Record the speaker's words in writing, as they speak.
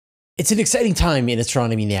It's an exciting time in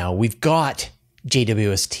astronomy now. We've got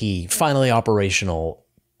JWST finally operational,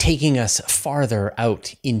 taking us farther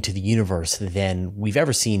out into the universe than we've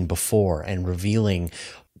ever seen before and revealing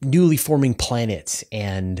newly forming planets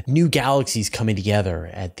and new galaxies coming together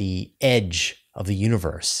at the edge of the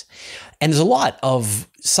universe. And there's a lot of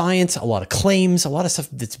science, a lot of claims, a lot of stuff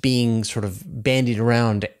that's being sort of bandied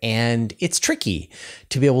around, and it's tricky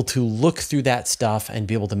to be able to look through that stuff and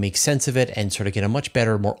be able to make sense of it and sort of get a much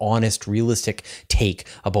better, more honest, realistic take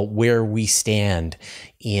about where we stand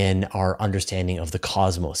in our understanding of the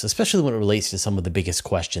cosmos, especially when it relates to some of the biggest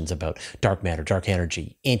questions about dark matter, dark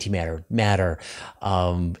energy, antimatter, matter,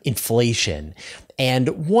 inflation.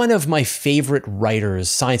 And one of my favorite writers,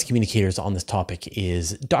 science communicators on this topic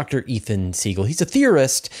is Dr. Ethan Siegel. He's a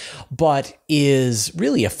theorist, but is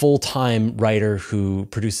really a full-time writer who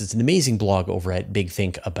produces an amazing blog over at Big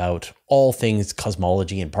Think about all things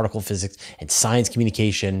cosmology and particle physics and science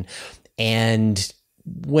communication. And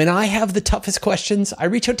when I have the toughest questions, I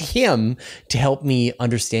reach out to him to help me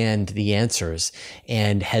understand the answers,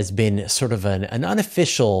 and has been sort of an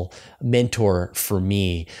unofficial mentor for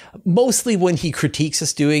me, mostly when he critiques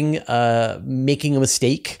us making a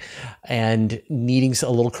mistake and needing a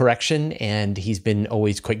little correction. And he's been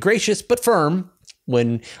always quite gracious, but firm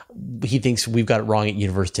when he thinks we've got it wrong at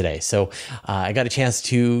Universe Today. So I got a chance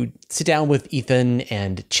to sit down with Ethan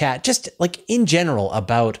and chat just like in general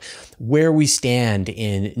about where we stand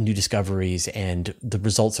in new discoveries and the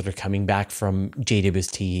results that are coming back from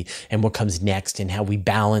JWST and what comes next, and how we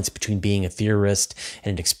balance between being a theorist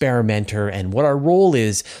and an experimenter, and what our role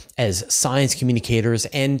is as science communicators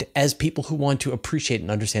and as people who want to appreciate and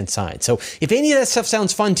understand science. So if any of that stuff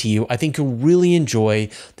sounds fun to you, I think you'll really enjoy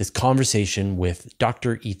this conversation with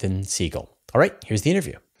Dr. Ethan Siegel. All right, here's the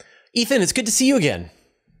interview. Ethan, it's good to see you again.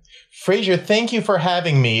 Fraser, thank you for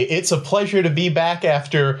having me. It's a pleasure to be back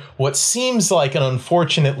after what seems like an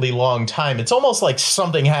unfortunately long time. It's almost like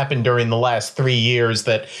something happened during the last 3 years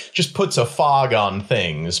that just puts a fog on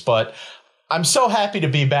things, but I'm so happy to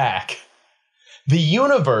be back. The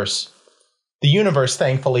universe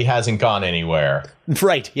thankfully hasn't gone anywhere.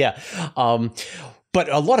 Right, yeah. But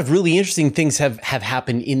a lot of really interesting things have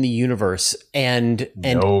happened in the universe, and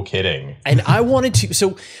no kidding. And I wanted to,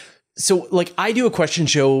 so like I do a question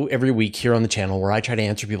show every week here on the channel where I try to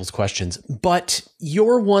answer people's questions, but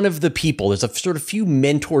you're one of the people, there's a sort of few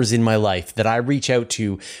mentors in my life that I reach out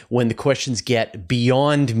to when the questions get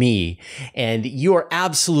beyond me. And you are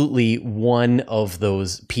absolutely one of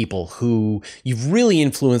those people who you've really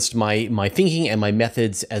influenced my thinking and my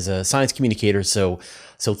methods as a science communicator. So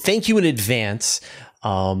thank you in advance.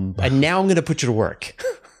 And now I'm going to put you to work.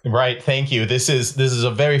 Right. Thank you. This is a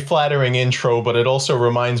very flattering intro, but it also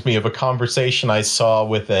reminds me of a conversation I saw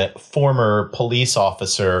with a former police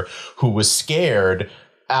officer who was scared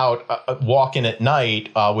out walking at night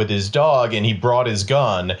with his dog, and he brought his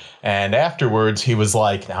gun. And afterwards, he was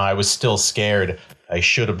like, "No, I was still scared. I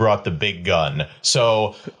should have brought the big gun."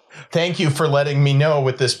 So thank you for letting me know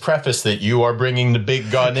with this preface that you are bringing the big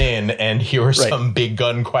gun in, and here are some big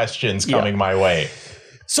gun questions coming my way.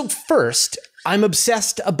 So first, I'm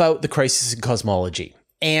obsessed about the crisis in cosmology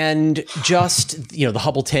and just, the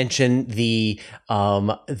Hubble tension,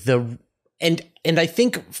 and I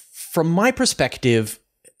think from my perspective,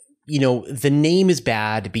 the name is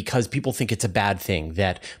bad because people think it's a bad thing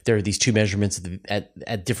that there are these two measurements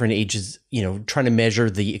at different ages, trying to measure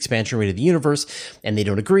the expansion rate of the universe, and they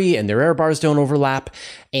don't agree, and their error bars don't overlap.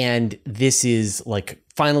 And this is like,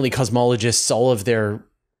 finally, cosmologists, all of their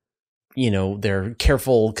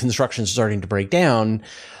careful constructions starting to break down.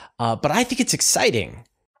 But I think it's exciting.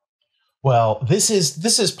 Well, this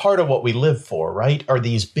is part of what we live for, right? Are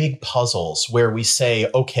these big puzzles where we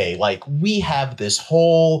say, okay, like we have this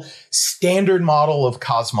whole standard model of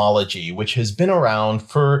cosmology, which has been around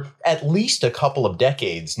for at least a couple of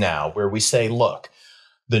decades now, where we say, look,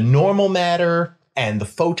 the normal matter and the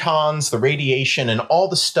photons, the radiation, and all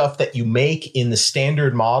the stuff that you make in the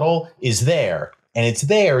standard model is there. And it's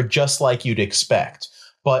there just like you'd expect.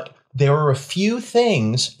 But there are a few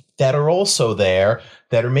things that are also there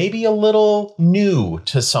that are maybe a little new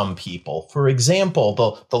to some people. For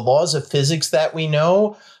example, the laws of physics that we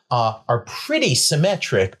know are pretty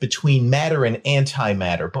symmetric between matter and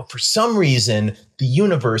antimatter. But for some reason, the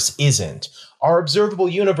universe isn't. Our observable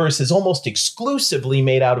universe is almost exclusively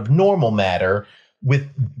made out of normal matter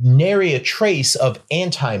with nary a trace of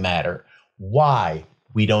antimatter. Why?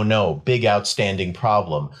 We don't know. Big outstanding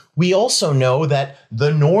problem. We also know that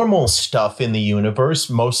the normal stuff in the universe,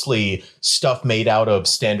 mostly stuff made out of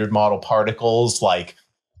standard model particles like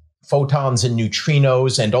photons and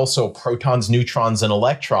neutrinos, and also protons, neutrons, and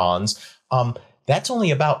electrons, that's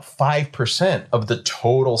only about 5% of the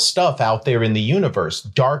total stuff out there in the universe.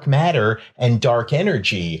 Dark matter and dark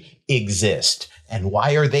energy exist. And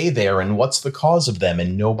why are they there? And what's the cause of them?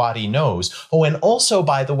 And nobody knows. Oh, and also,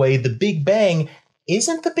 by the way, the Big Bang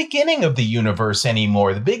isn't the beginning of the universe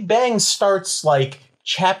anymore. The Big Bang starts like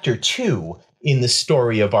chapter 2 in the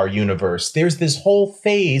story of our universe. There's this whole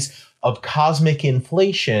phase of cosmic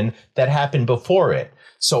inflation that happened before it.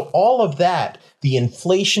 So all of that, the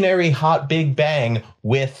inflationary hot Big Bang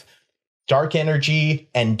with dark energy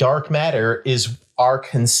and dark matter, is our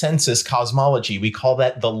consensus cosmology. We call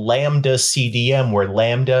that the lambda CDM, where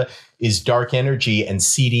lambda is dark energy and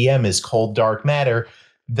CDM is cold dark matter.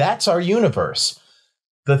 That's our universe.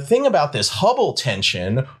 The thing about this Hubble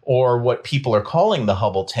tension, or what people are calling the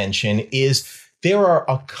Hubble tension, is there are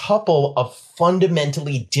a couple of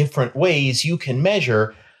fundamentally different ways you can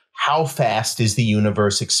measure how fast is the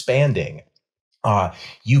universe expanding.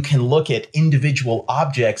 You can look at individual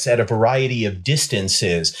objects at a variety of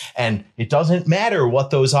distances, and it doesn't matter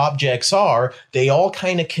what those objects are, they all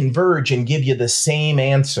kind of converge and give you the same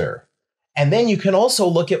answer. And then you can also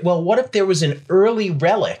look at, well, what if there was an early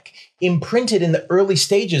relic imprinted in the early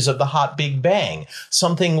stages of the hot Big Bang?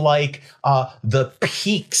 Something like the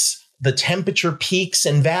peaks, the temperature peaks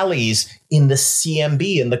and valleys in the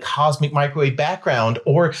CMB, in the cosmic microwave background,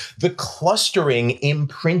 or the clustering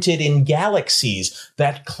imprinted in galaxies,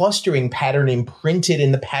 that clustering pattern imprinted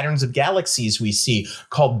in the patterns of galaxies we see,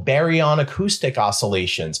 called baryon acoustic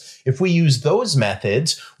oscillations. If we use those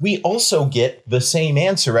methods, we also get the same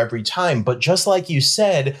answer every time. But just like you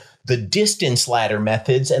said, the distance ladder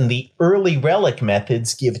methods and the early relic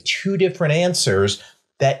methods give two different answers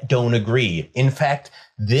that don't agree. In fact,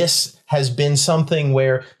 this has been something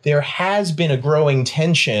where there has been a growing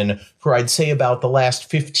tension for, I'd say, about the last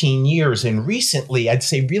 15 years. And recently, I'd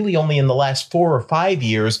say really only in the last 4 or 5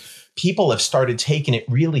 years, people have started taking it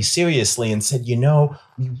really seriously and said, you know,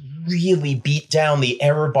 we really beat down the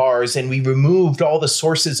error bars and we removed all the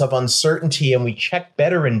sources of uncertainty and we checked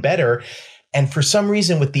better and better. And for some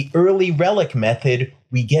reason, with the early relic method,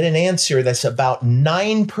 we get an answer that's about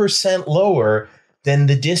 9% lower than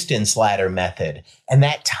the distance ladder method. And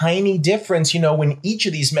that tiny difference, you know, when each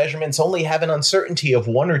of these measurements only have an uncertainty of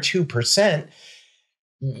 1 or 2%,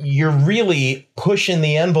 you're really pushing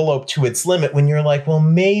the envelope to its limit when you're like, well,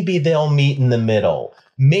 maybe they'll meet in the middle.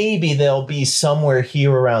 Maybe they'll be somewhere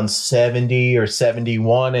here around 70 or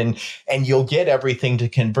 71 and you'll get everything to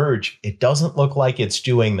converge. It doesn't look like it's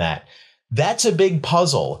doing that. That's a big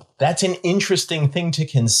puzzle. That's an interesting thing to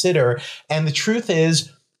consider. And the truth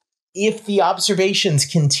is, if the observations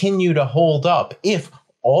continue to hold up, if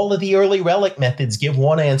all of the early relic methods give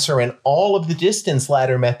one answer and all of the distance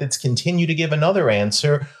ladder methods continue to give another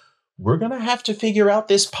answer, we're going to have to figure out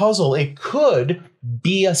this puzzle. It could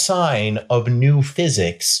be a sign of new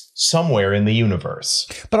physics somewhere in the universe.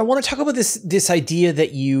 But I want to talk about this idea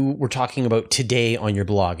that you were talking about today on your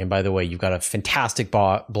blog. And by the way, you've got a fantastic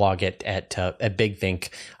blog at Big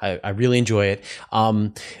Think. I really enjoy it.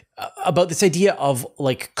 About this idea of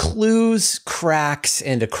like clues, cracks,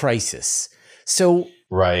 and a crisis. So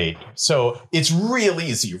right. So it's real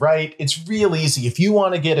easy, right? It's real easy. If you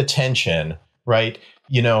want to get attention, right?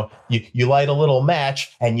 You know, you light a little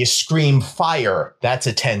match and you scream fire. That's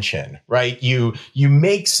attention, right? You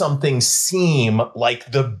make something seem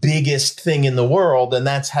like the biggest thing in the world, and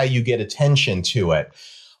that's how you get attention to it.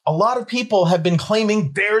 A lot of people have been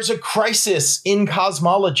claiming there's a crisis in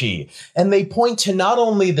cosmology, and they point to not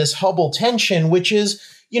only this Hubble tension, which is,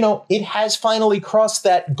 you know, it has finally crossed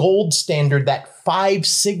that gold standard, that 5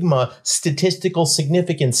 sigma statistical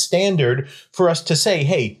significance standard for us to say,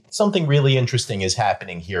 hey, something really interesting is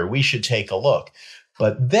happening here. We should take a look.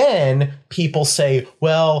 But then people say,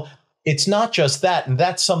 well, it's not just that. And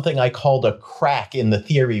that's something I called a crack in the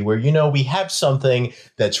theory where, you know, we have something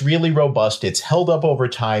that's really robust. It's held up over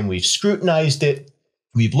time. We've scrutinized it.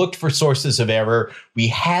 We've looked for sources of error. We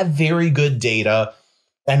have very good data,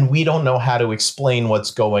 and we don't know how to explain what's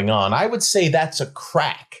going on. I would say that's a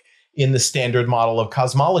crack in the standard model of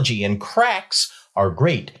cosmology. And cracks are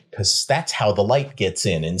great because that's how the light gets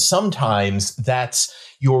in. And sometimes that's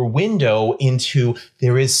your window into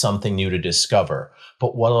there is something new to discover.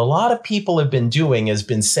 But what a lot of people have been doing has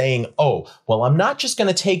been saying, oh, well, I'm not just going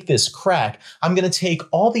to take this crack. I'm going to take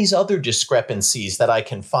all these other discrepancies that I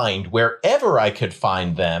can find wherever I could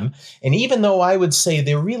find them. And even though I would say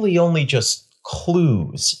they're really only just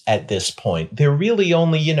clues at this point, they're really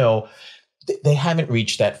only, you know, they haven't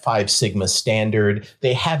reached that 5 sigma standard.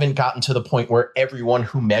 They haven't gotten to the point where everyone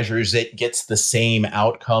who measures it gets the same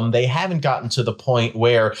outcome. They haven't gotten to the point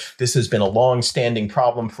where this has been a long-standing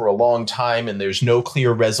problem for a long time and there's no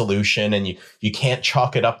clear resolution, and you can't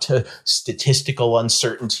chalk it up to statistical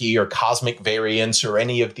uncertainty or cosmic variance or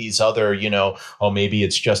any of these other, maybe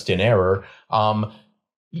it's just an error.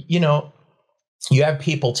 You have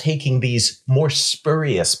people taking these more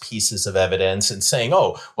spurious pieces of evidence and saying,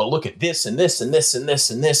 oh, well, look at this and this and this and this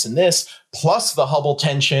and this and this, plus the Hubble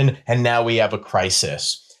tension, and now we have a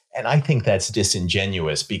crisis. And I think that's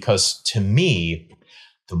disingenuous, because to me,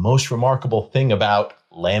 the most remarkable thing about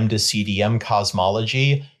lambda CDM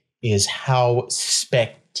cosmology is how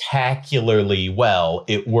spectacularly well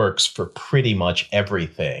it works for pretty much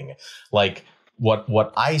everything. Like,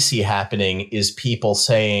 what I see happening is people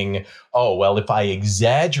saying, oh, well, if I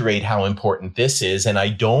exaggerate how important this is and I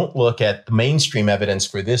don't look at the mainstream evidence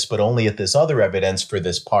for this, but only at this other evidence for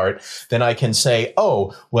this part, then I can say,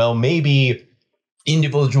 oh, well, maybe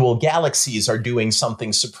individual galaxies are doing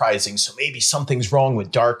something surprising. So maybe something's wrong with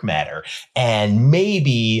dark matter. And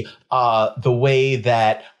maybe the way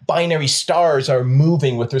that binary stars are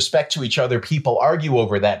moving with respect to each other, people argue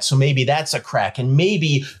over that. So maybe that's a crack. And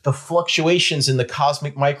maybe the fluctuations in the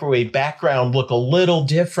cosmic microwave background look a little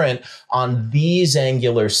different on these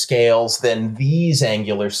angular scales than these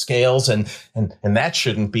angular scales. And that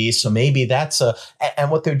shouldn't be. So maybe that's and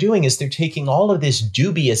what they're doing is they're taking all of this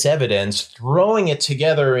dubious evidence, throwing it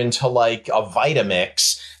together into like a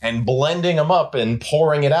Vitamix and blending them up and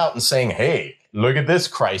pouring it out and saying, hey, look at this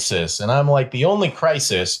crisis. And I'm like, the only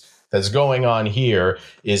crisis that's going on here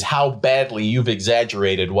is how badly you've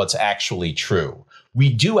exaggerated what's actually true.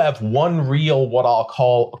 We do have one real, what I'll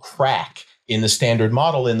call, crack in the standard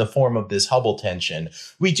model in the form of this Hubble tension.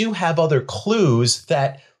 We do have other clues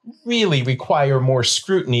that really require more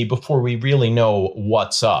scrutiny before we really know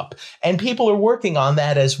what's up. And people are working on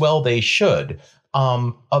that as well. They should.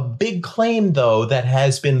 A big claim, though, that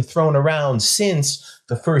has been thrown around since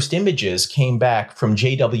the first images came back from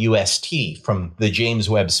JWST, from the James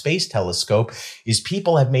Webb Space Telescope, is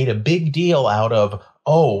people have made a big deal out of,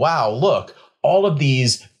 oh, wow, look, all of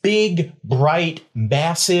these big, bright,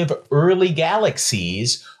 massive early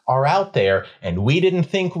galaxies are out there, and we didn't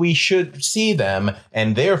think we should see them,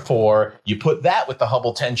 and therefore you put that with the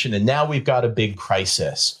Hubble tension, and now we've got a big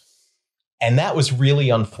crisis. And that was really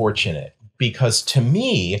unfortunate. Because to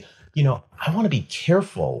me, I want to be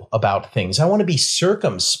careful about things. I want to be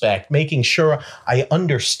circumspect, making sure I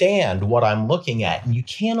understand what I'm looking at. And you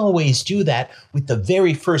can't always do that with the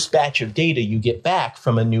very first batch of data you get back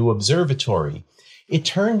from a new observatory. It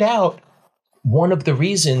turned out one of the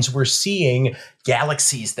reasons we're seeing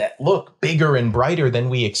galaxies that look bigger and brighter than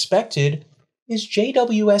we expected is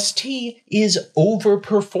JWST is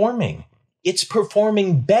overperforming. It's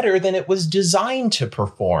performing better than it was designed to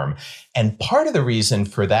perform. And part of the reason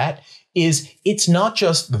for that is it's not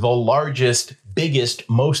just the largest, biggest,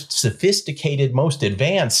 most sophisticated, most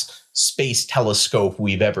advanced space telescope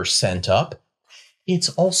we've ever sent up. It's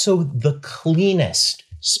also the cleanest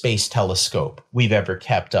space telescope we've ever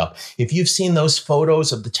kept up. If you've seen those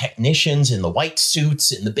photos of the technicians in the white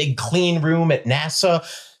suits in the big clean room at NASA,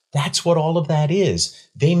 that's what all of that is.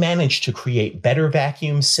 They managed to create better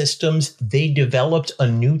vacuum systems. They developed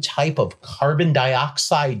a new type of carbon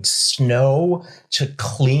dioxide snow to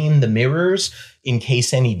clean the mirrors in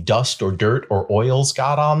case any dust or dirt or oils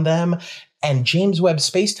got on them. And James Webb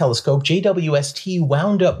Space Telescope, JWST,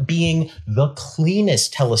 wound up being the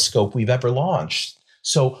cleanest telescope we've ever launched.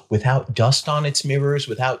 So without dust on its mirrors,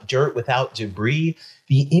 without dirt, without debris,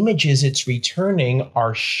 the images it's returning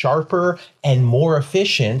are sharper and more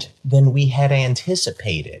efficient than we had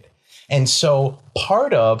anticipated. And so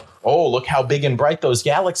part of, oh, look how big and bright those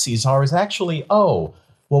galaxies are, is actually, oh,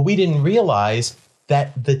 well, we didn't realize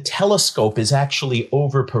that the telescope is actually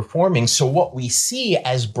overperforming. So what we see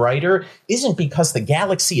as brighter isn't because the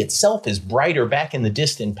galaxy itself is brighter back in the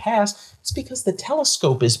distant past. It's because the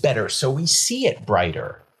telescope is better, so we see it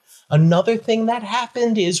brighter. Another thing that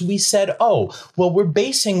happened is we said, oh, well, we're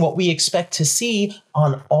basing what we expect to see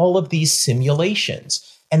on all of these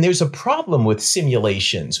simulations. And there's a problem with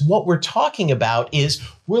simulations. What we're talking about is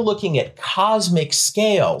we're looking at cosmic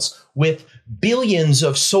scales with billions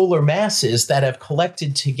of solar masses that have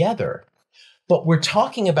collected together. But we're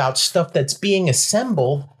talking about stuff that's being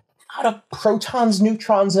assembled out of protons,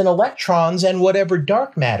 neutrons, and electrons, and whatever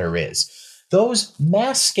dark matter is. Those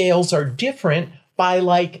mass scales are different by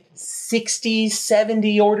like 60,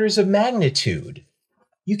 70 orders of magnitude.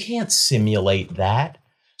 You can't simulate that.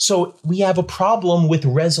 So we have a problem with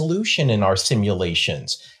resolution in our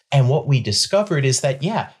simulations. And what we discovered is that,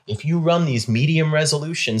 yeah, if you run these medium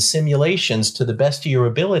resolution simulations to the best of your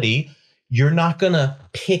ability, you're not going to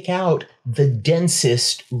pick out the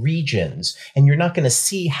densest regions, and you're not going to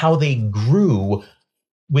see how they grew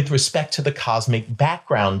with respect to the cosmic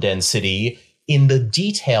background density in the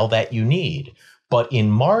detail that you need. But in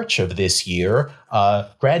March of this year, a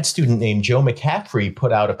grad student named Joe McCaffrey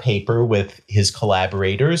put out a paper with his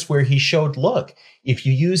collaborators where he showed, look, if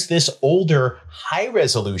you use this older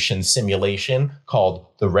high-resolution simulation called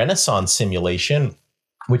the Renaissance simulation,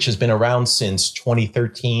 which has been around since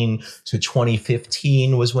 2013 to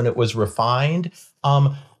 2015 was when it was refined,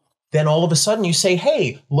 then all of a sudden you say,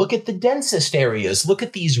 hey, look at the densest areas. Look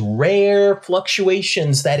at these rare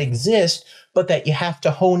fluctuations that exist, but that you have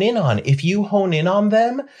to hone in on. If you hone in on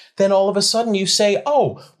them, then all of a sudden you say,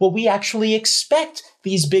 oh, well, we actually expect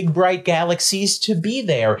these big, bright galaxies to be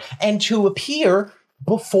there and to appear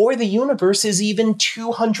before the universe is even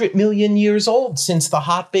 200 million years old since the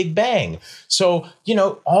hot Big Bang. So,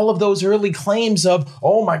 all of those early claims of,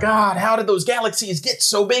 oh my God, how did those galaxies get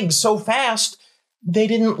so big so fast? They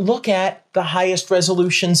didn't look at the highest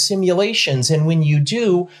resolution simulations. And when you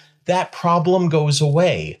do, that problem goes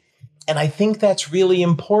away. And I think that's really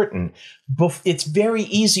important. It's very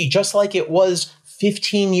easy, just like it was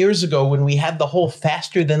 15 years ago when we had the whole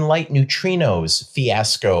faster than light neutrinos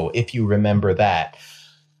fiasco, if you remember that.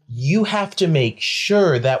 You have to make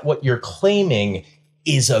sure that what you're claiming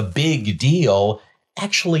is a big deal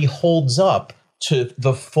actually holds up to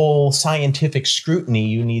the full scientific scrutiny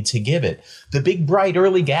you need to give it. The big, bright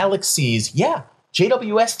early galaxies, yeah,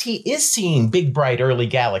 JWST is seeing big, bright early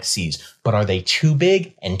galaxies, but are they too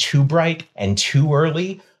big and too bright and too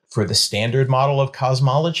early for the standard model of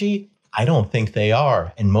cosmology? I don't think they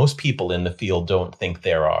are, and most people in the field don't think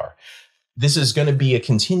there are. This is going to be a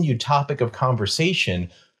continued topic of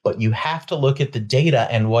conversation, but you have to look at the data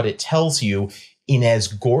and what it tells you in as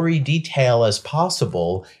gory detail as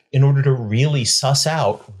possible in order to really suss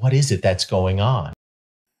out what is it that's going on.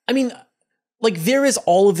 I mean, there is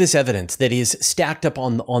all of this evidence that is stacked up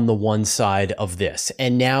on the one side of this,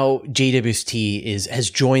 and now JWST has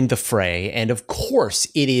joined the fray, and of course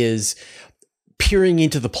it is peering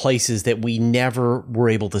into the places that we never were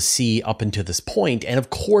able to see up until this point, and of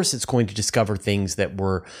course it's going to discover things that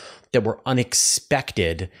were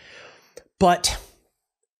unexpected. But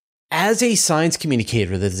as a science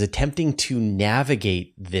communicator that is attempting to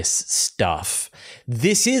navigate this stuff,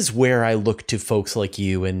 this is where I look to folks like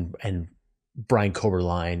you and Brian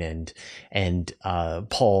Koberlein and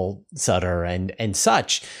Paul Sutter and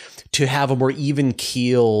such to have a more even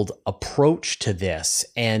keeled approach to this.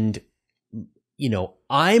 And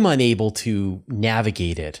I'm unable to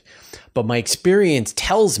navigate it, but my experience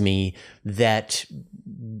tells me that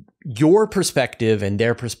your perspective and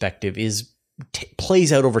their perspective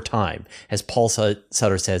plays out over time. As Paul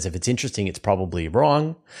Sutter says, if it's interesting, it's probably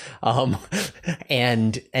wrong.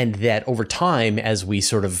 And that over time, as we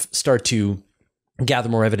sort of start to gather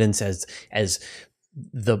more evidence, as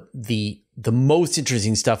the most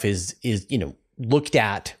interesting stuff is looked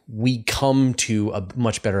at, we come to a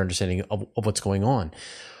much better understanding of what's going on.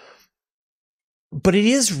 But it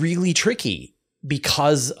is really tricky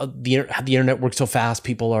because the internet works so fast.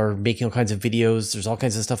 People are making all kinds of videos. There's all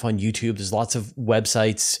kinds of stuff on YouTube. There's lots of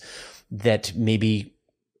websites that maybe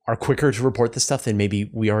are quicker to report this stuff than maybe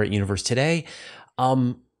we are at Universe Today.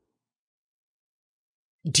 Do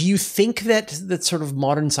you think that sort of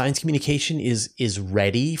modern science communication is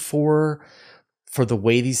ready for the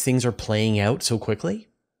way these things are playing out so quickly?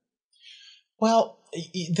 Well,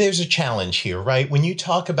 there's a challenge here, right? When you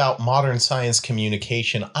talk about modern science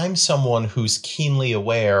communication, I'm someone who's keenly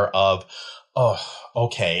aware of,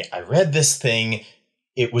 okay, I read this thing.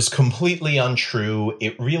 It was completely untrue.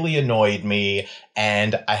 It really annoyed me.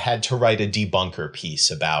 And I had to write a debunker piece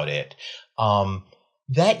about it.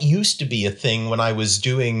 That used to be a thing when I was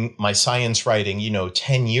doing my science writing,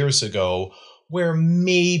 10 years ago, where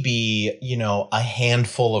maybe, a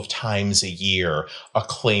handful of times a year, a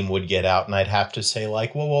claim would get out and I'd have to say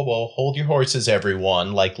whoa, hold your horses,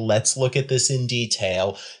 everyone. Let's look at this in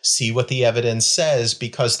detail, see what the evidence says,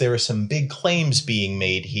 because there are some big claims being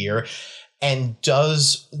made here. And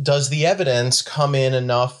does the evidence come in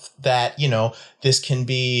enough that, this can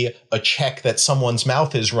be a check that someone's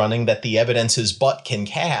mouth is running that the evidence's butt can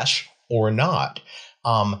cash or not?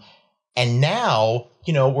 And now,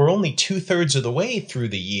 we're only 2/3 of the way through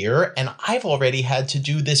the year, and I've already had to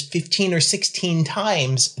do this 15 or 16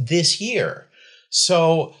 times this year.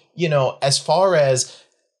 So, as far as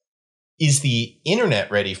is the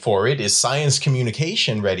internet ready for it, is science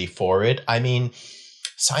communication ready for it? I mean,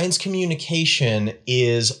 Science communication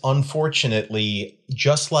is unfortunately,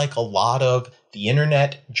 just like a lot of the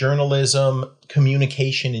internet, journalism,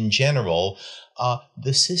 communication in general,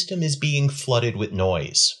 the system is being flooded with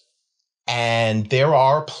noise. And there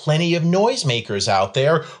are plenty of noisemakers out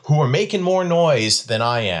there who are making more noise than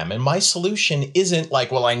I am. And my solution isn't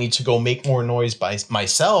like, well, I need to go make more noise by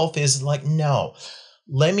myself. Is like, no,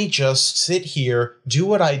 let me just sit here, do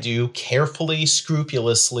what I do carefully,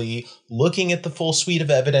 scrupulously, looking at the full suite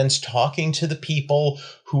of evidence, talking to the people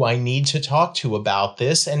who I need to talk to about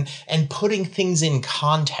this, and putting things in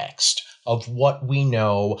context of what we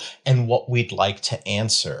know and what we'd like to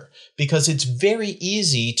answer. Because it's very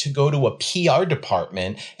easy to go to a PR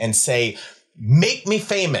department and say, make me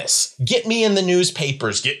famous, get me in the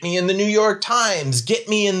newspapers, get me in the New York Times, get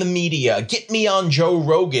me in the media, get me on Joe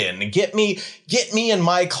Rogan, get me in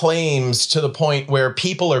my claims to the point where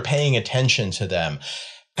people are paying attention to them.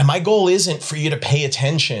 And my goal isn't for you to pay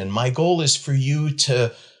attention. My goal is for you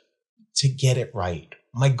to get it right.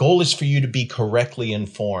 My goal is for you to be correctly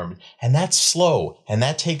informed, and that's slow, and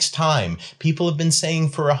that takes time. People have been saying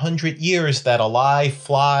for 100 years that a lie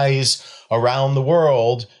flies around the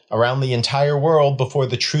world, around the entire world, before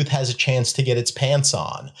the truth has a chance to get its pants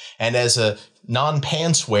on. And as a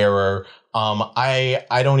non-pants wearer, I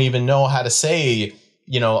don't even know how to say,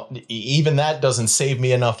 even that doesn't save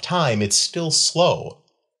me enough time. It's still slow.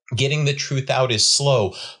 Getting the truth out is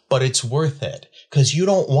slow, but it's worth it. Because you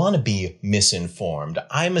don't want to be misinformed.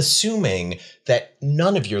 I'm assuming that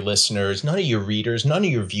none of your listeners, none of your readers, none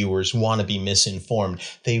of your viewers want to be misinformed.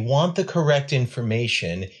 They want the correct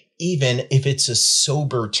information, even if it's a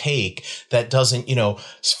sober take that doesn't,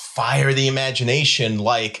 fire the imagination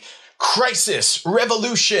like crisis,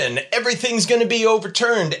 revolution, everything's going to be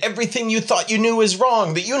overturned. Everything you thought you knew is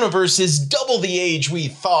wrong. The universe is double the age we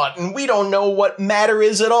thought, and we don't know what matter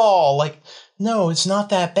is at all. Like, no, it's not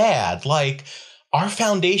that bad. Like, our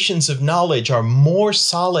foundations of knowledge are more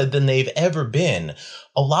solid than they've ever been.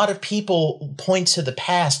 A lot of people point to the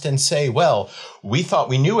past and say, well, we thought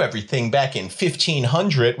we knew everything back in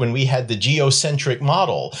 1500 when we had the geocentric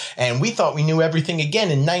model. And we thought we knew everything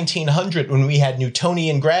again in 1900 when we had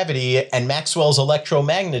Newtonian gravity and Maxwell's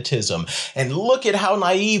electromagnetism. And look at how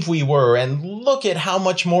naive we were, and look at how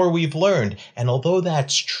much more we've learned. And although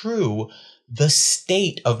that's true, the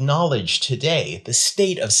state of knowledge today, the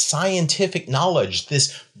state of scientific knowledge,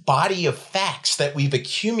 this body of facts that we've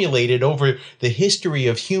accumulated over the history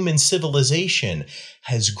of human civilization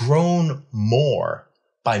has grown more,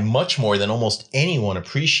 by much more than almost anyone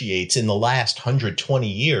appreciates in the last 120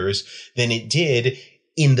 years than it did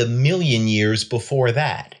in the million years before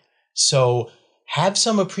that. So have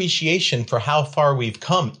some appreciation for how far we've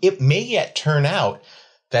come. It may yet turn out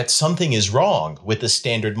that something is wrong with the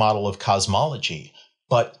standard model of cosmology,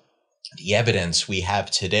 but the evidence we have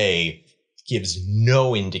today gives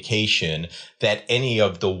no indication that any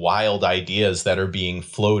of the wild ideas that are being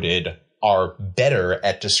floated are better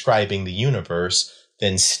at describing the universe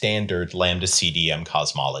than standard lambda CDM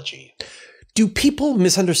cosmology. Do people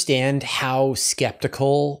misunderstand how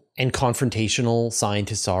skeptical and confrontational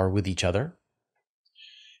scientists are with each other?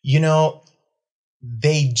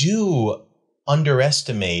 They do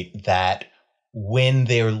underestimate that when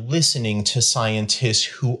they're listening to scientists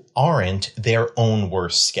who aren't their own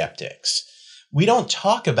worst skeptics. We don't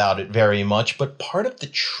talk about it very much, but part of the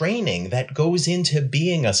training that goes into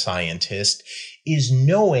being a scientist is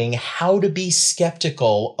knowing how to be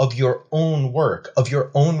skeptical of your own work, of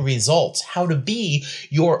your own results, how to be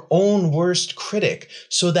your own worst critic,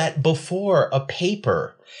 so that before a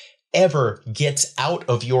paper ever gets out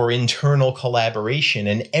of your internal collaboration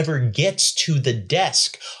and ever gets to the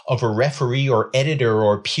desk of a referee or editor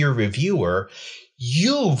or peer reviewer,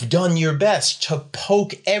 you've done your best to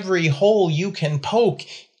poke every hole you can poke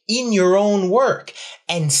in your own work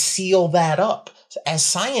and seal that up. As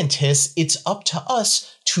scientists, it's up to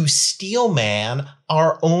us to steelman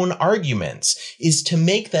our own arguments, is to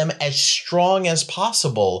make them as strong as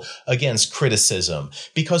possible against criticism.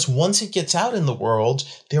 Because once it gets out in the world,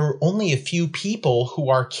 there are only a few people who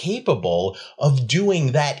are capable of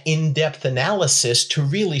doing that in-depth analysis to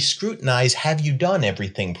really scrutinize, have you done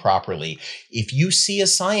everything properly? If you see a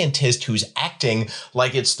scientist who's acting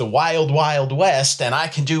like it's the wild, wild west and I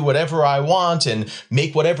can do whatever I want and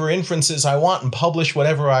make whatever inferences I want and publish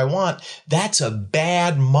whatever I want, that's a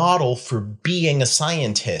bad model for being a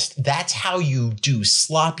scientist. That's how you do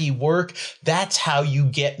sloppy work. That's how you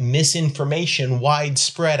get misinformation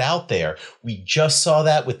widespread out there. We just saw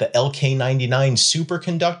that with the LK99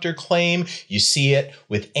 superconductor claim. You see it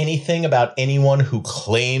with anything about anyone who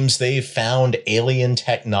claims they've found alien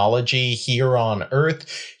technology here on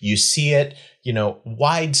Earth. You see it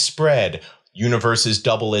widespread. Universe is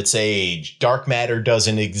double its age. Dark matter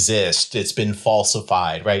doesn't exist. It's been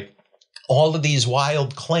falsified, right? All of these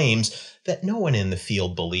wild claims that no one in the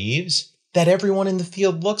field believes, that everyone in the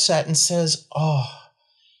field looks at and says, oh,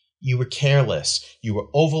 you were careless. You were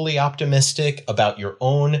overly optimistic about your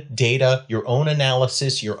own data, your own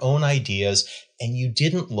analysis, your own ideas, and you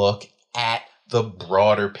didn't look at the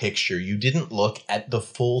broader picture. You didn't look at the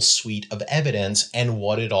full suite of evidence and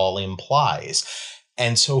what it all implies.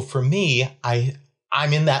 And so for me,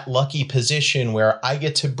 I'm in that lucky position where I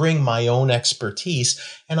get to bring my own expertise,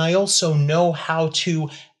 and I also know how to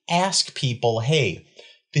ask people, hey,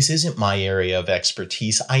 this isn't my area of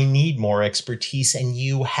expertise. I need more expertise, and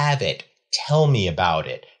you have it. Tell me about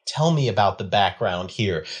it. Tell me about the background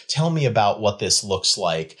here. Tell me about what this looks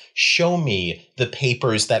like. Show me the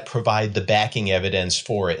papers that provide the backing evidence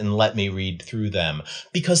for it and let me read through them,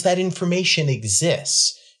 because that information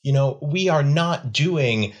exists. We are not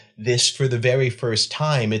doing this for the very first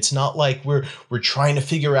time. It's not like we're trying to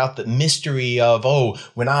figure out the mystery of,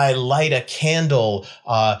 when I light a candle,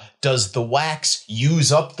 does the wax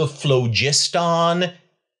use up the phlogiston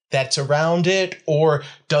that's around it? Or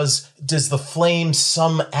does the flame,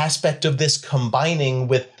 some aspect of this combining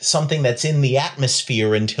with something that's in the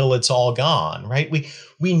atmosphere until it's all gone, right?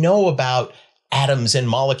 We know about atoms and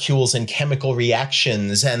molecules and chemical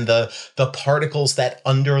reactions and the particles that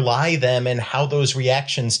underlie them and how those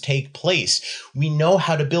reactions take place. We know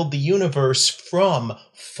how to build the universe from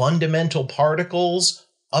fundamental particles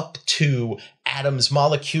up to atoms,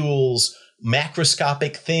 molecules,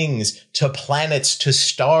 macroscopic things, to planets, to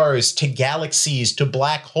stars, to galaxies, to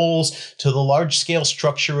black holes, to the large-scale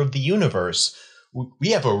structure of the universe.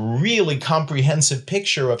 We have a really comprehensive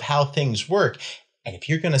picture of how things work. And if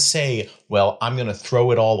you're going to say, well, I'm going to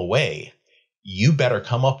throw it all away, you better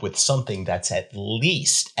come up with something that's at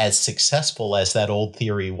least as successful as that old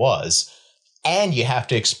theory was. And you have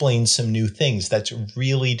to explain some new things. That's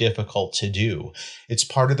really difficult to do. It's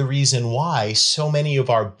part of the reason why so many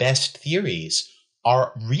of our best theories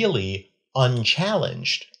are really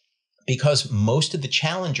unchallenged. Because most of the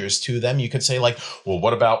challengers to them, you could say like, well,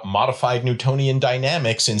 what about modified Newtonian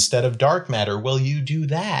dynamics instead of dark matter? Well, you do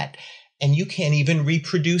that, and you can't even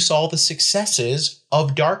reproduce all the successes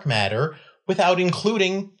of dark matter without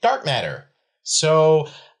including dark matter. So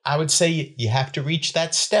I would say you have to reach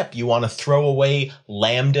that step. You want to throw away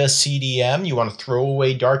lambda CDM. You want to throw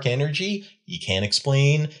away dark energy. You can't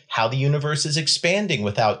explain how the universe is expanding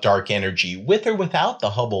without dark energy, with or without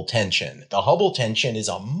the Hubble tension. The Hubble tension is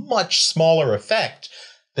a much smaller effect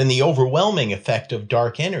than the overwhelming effect of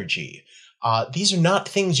dark energy. These are not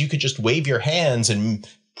things you could just wave your hands and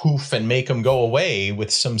poof and make them go away with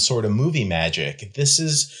some sort of movie magic. This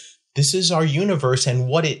is our universe and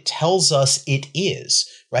what it tells us it is,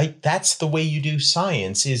 right? That's the way you do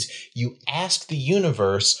science, is you ask the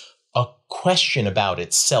universe a question about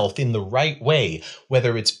itself in the right way,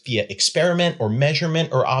 whether it's via experiment or measurement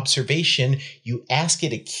or observation. You ask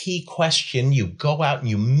it a key question, you go out and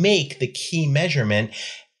you make the key measurement.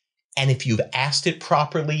 And if you've asked it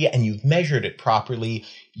properly and you've measured it properly,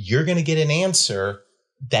 you're going to get an answer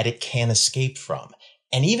that it can't escape from.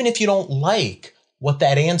 And even if you don't like what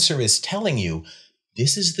that answer is telling you,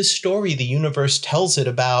 this is the story the universe tells it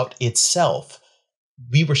about itself.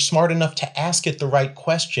 We were smart enough to ask it the right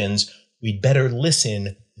questions. We'd better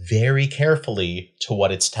listen very carefully to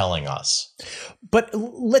what it's telling us. But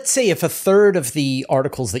let's say if a third of the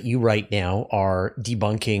articles that you write now are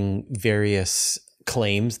debunking various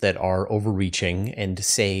claims that are overreaching, and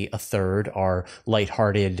say a third are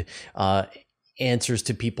lighthearted answers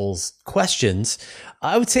to people's questions,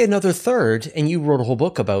 I would say another third, and you wrote a whole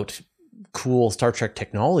book about cool Star Trek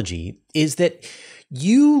technology, is that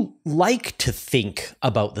you like to think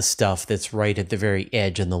about the stuff that's right at the very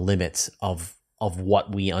edge and the limits of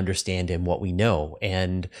what we understand and what we know.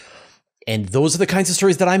 And those are the kinds of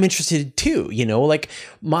stories that I'm interested in too. Like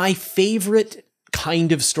my favorite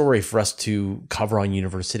kind of story for us to cover on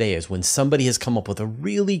Universe Today is when somebody has come up with a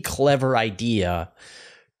really clever idea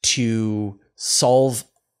to solve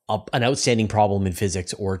an outstanding problem in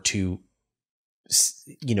physics, or to,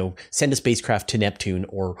 send a spacecraft to Neptune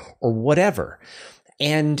or whatever.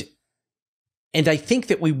 And I think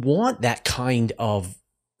that we want that kind of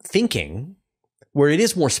thinking where it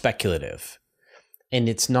is more speculative, and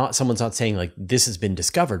it's not, someone's not saying like, this has been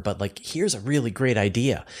discovered, but like, here's a really great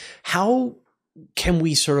idea. How can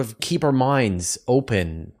we sort of keep our minds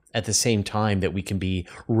open at the same time that we can be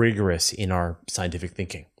rigorous in our scientific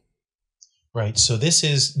thinking? Right. So this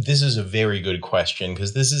is a very good question,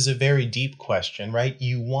 because this is a very deep question, right?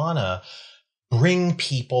 You want to bring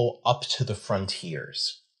people up to the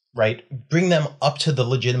frontiers. right? Bring them up to the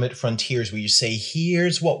legitimate frontiers where you say,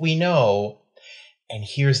 here's what we know, and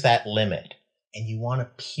here's that limit. And you want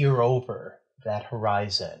to peer over that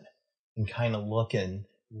horizon and kind of look and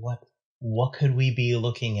what could we be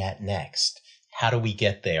looking at next? How do we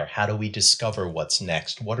get there? How do we discover what's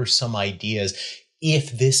next? What are some ideas?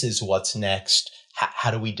 If this is what's next,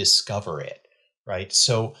 how do we discover it? Right?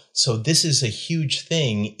 So this is a huge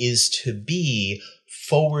thing, is to be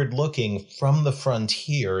forward looking from the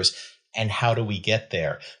frontiers. And how do we get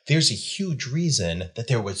there? There's a huge reason that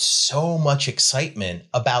there was so much excitement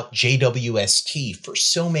about JWST for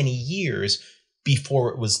so many years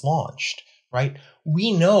before it was launched, right?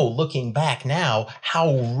 We know, looking back now,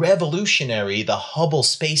 how revolutionary the Hubble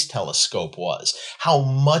Space Telescope was, how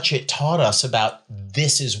much it taught us about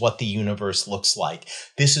this is what the universe looks like.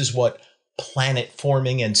 This is what planet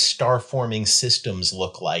forming and star forming systems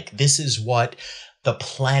look like. This is what the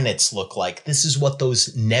planets look like. This is what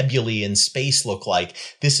those nebulae in space look like.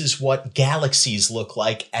 This is what galaxies look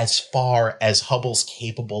like as far as Hubble's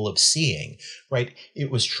capable of seeing, right?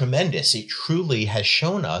 It was tremendous. It truly has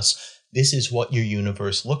shown us this is what your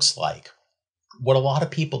universe looks like. What a lot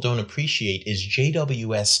of people don't appreciate is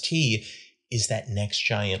JWST is that next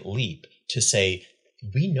giant leap to say,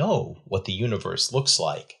 we know what the universe looks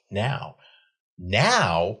like now.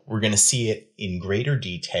 Now we're going to see it in greater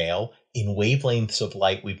detail, in wavelengths of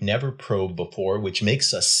light we've never probed before, which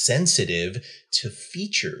makes us sensitive to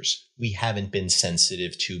features we haven't been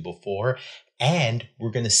sensitive to before. And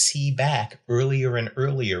we're going to see back earlier and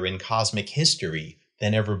earlier in cosmic history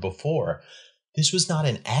than ever before. This was not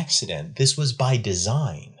an accident. This was by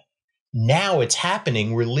design. Now it's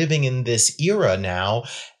happening. We're living in this era now.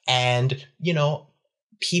 And,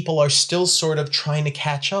 people are still sort of trying to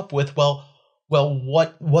catch up with, well,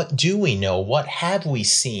 what do we know? What have we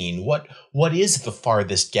seen? What is the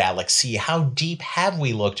farthest galaxy? How deep have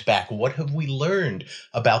we looked back? What have we learned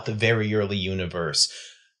about the very early universe?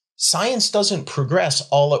 Science doesn't progress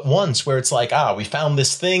all at once where it's like, we found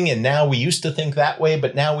this thing and now we used to think that way,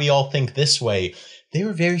 but now we all think this way. There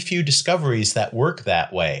are very few discoveries that work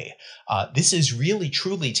that way. This is really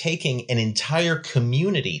truly taking an entire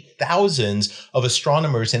community, thousands of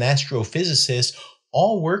astronomers and astrophysicists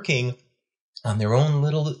all working on their own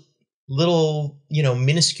little,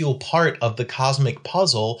 minuscule part of the cosmic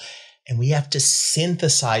puzzle. And we have to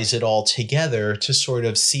synthesize it all together to sort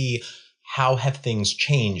of see, how have things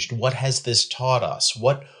changed? What has this taught us?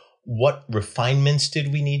 What refinements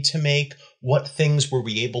did we need to make? What things were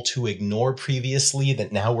we able to ignore previously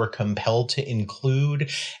that now we're compelled to include?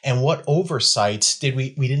 And what oversights did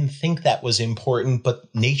we didn't think that was important, but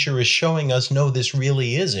nature is showing us, no, this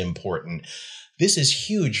really is important. This is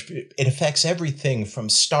huge. It affects everything from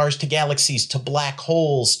stars to galaxies to black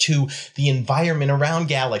holes to the environment around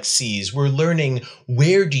galaxies. We're learning,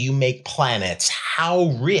 where do you make planets? How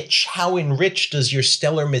enriched does your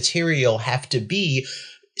stellar material have to be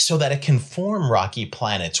so that it can form rocky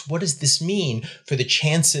planets? What does this mean for the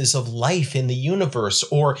chances of life in the universe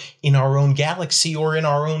or in our own galaxy or in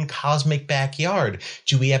our own cosmic backyard?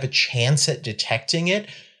 Do we have a chance at detecting it?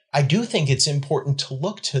 I do think it's important to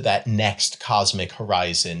look to that next cosmic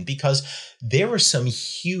horizon because there are some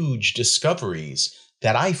huge discoveries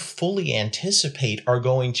that I fully anticipate are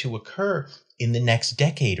going to occur in the next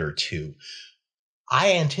decade or two.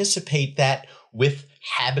 I anticipate that with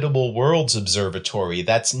Habitable Worlds Observatory,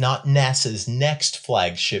 that's not NASA's next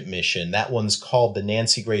flagship mission. That one's called the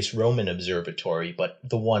Nancy Grace Roman Observatory, but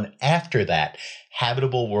the one after that,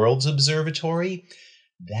 Habitable Worlds Observatory,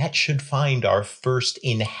 that should find our first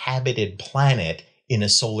inhabited planet in a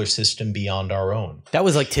solar system beyond our own. That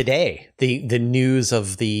was like today, the news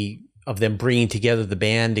of them bringing together the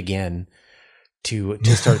band again to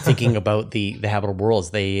start thinking about the habitable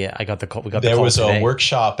worlds. We got the call. There was today. A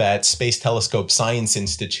workshop at Space Telescope Science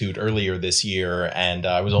Institute earlier this year, and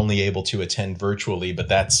I was only able to attend virtually, but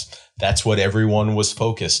that's what everyone was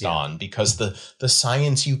focused on because the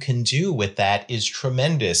science you can do with that is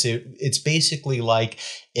tremendous. It's basically like,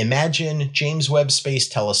 imagine James Webb Space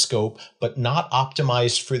Telescope, but not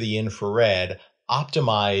optimized for the infrared,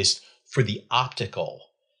 optimized for the optical.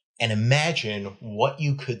 And imagine what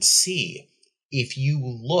you could see if you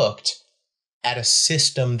looked at a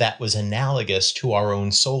system that was analogous to our own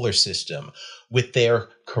solar system with their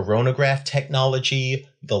coronagraph technology,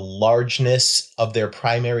 the largeness of their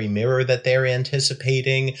primary mirror that they're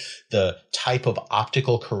anticipating, the type of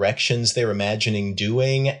optical corrections they're imagining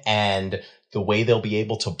doing, and the way they'll be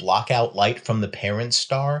able to block out light from the parent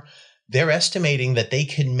star. They're estimating that they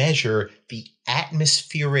can measure the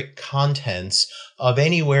atmospheric contents of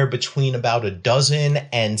anywhere between about a dozen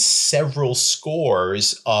and several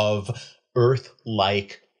scores of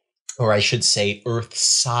Earth-like or I should say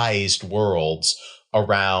Earth-sized worlds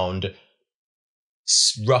around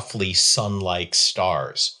roughly sun-like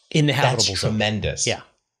stars. In the habitable That's zone. tremendous. Yeah.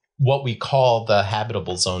 What we call the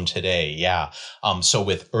habitable zone today. Yeah. So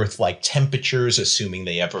with Earth-like temperatures, assuming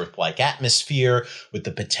they have Earth-like atmosphere, with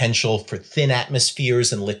the potential for thin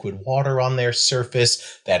atmospheres and liquid water on their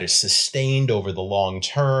surface that is sustained over the long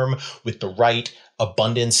term, with the right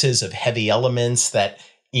abundances of heavy elements that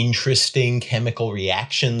interesting chemical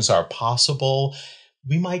reactions are possible,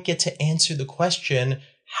 we might get to answer the question,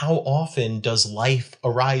 how often does life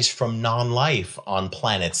arise from non-life on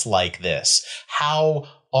planets like this? How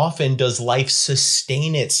often does life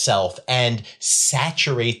sustain itself and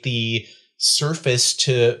saturate the surface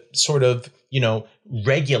to sort of,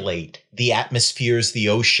 regulate the atmospheres, the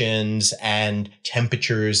oceans, and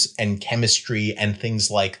temperatures and chemistry and things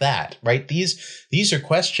like that, right? These are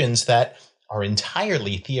questions that are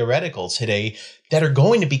entirely theoretical today that are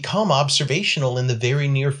going to become observational in the very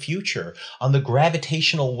near future. On the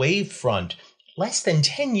gravitational wave front, less than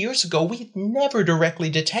 10 years ago, we never directly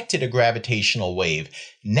detected a gravitational wave.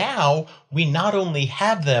 Now, we not only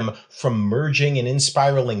have them from merging and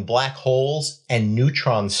inspiraling black holes and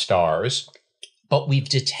neutron stars, but we've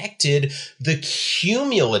detected the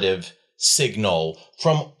cumulative signal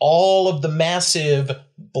from all of the massive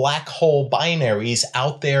black hole binaries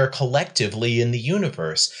out there collectively in the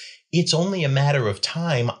universe. It's only a matter of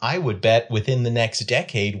time, I would bet, within the next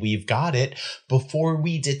decade we've got it, before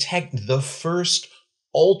we detect the first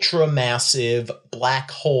ultramassive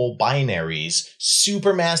black hole binaries,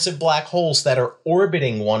 supermassive black holes that are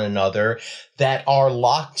orbiting one another, that are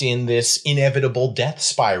locked in this inevitable death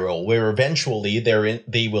spiral where eventually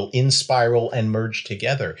they will in-spiral and merge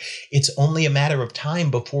together. It's only a matter of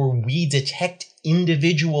time before we detect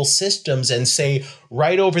individual systems and say,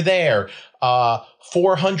 right over there,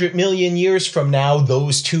 400 million years from now,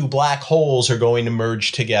 those two black holes are going to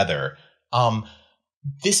merge together.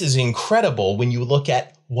 This is incredible when you look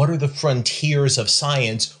at what are the frontiers of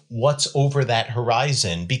science, what's over that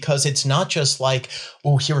horizon, because it's not just like,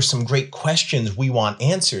 oh, here are some great questions we want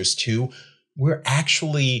answers to. We're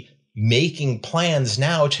actually making plans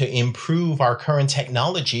now to improve our current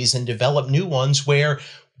technologies and develop new ones where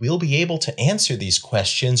we'll be able to answer these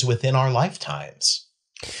questions within our lifetimes.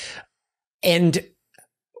 And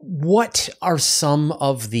what are some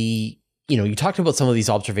of the, you talked about some of these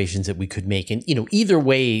observations that we could make, and, either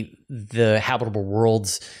way the Habitable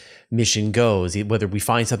Worlds mission goes, whether we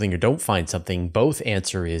find something or don't find something, both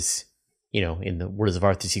answer is, in the words of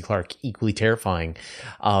Arthur C. Clarke, equally terrifying.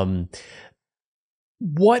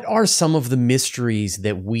 What are some of the mysteries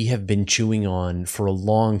that we have been chewing on for a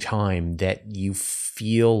long time that you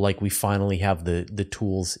feel like we finally have the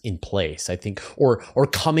tools in place, I think, or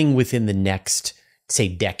coming within the next, say,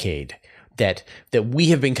 decade, that we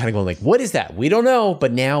have been kind of going like, what is that? We don't know.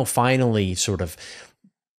 But now finally sort of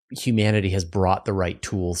humanity has brought the right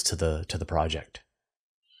tools to the project.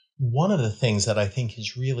 One of the things that I think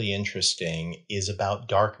is really interesting is about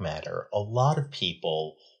dark matter. A lot of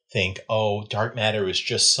people think, oh, dark matter is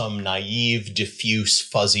just some naive, diffuse,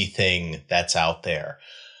 fuzzy thing that's out there.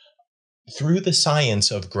 Through the science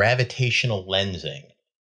of gravitational lensing,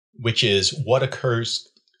 which is what occurs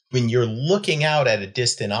when you're looking out at a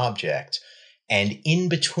distant object, and in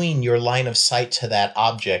between your line of sight to that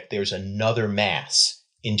object, there's another mass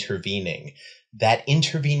intervening. That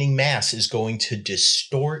intervening mass is going to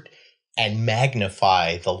distort and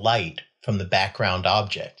magnify the light from the background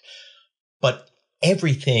object. But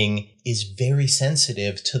everything is very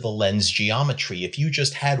sensitive to the lens geometry. If you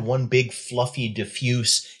just had one big fluffy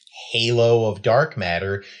diffuse halo of dark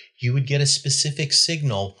matter, you would get a specific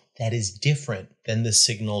signal that is different than the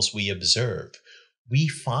signals we observe. We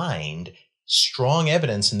find strong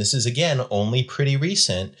evidence, and this is again only pretty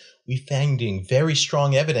recent, we're finding very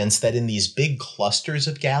strong evidence that in these big clusters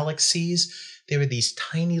of galaxies, there are these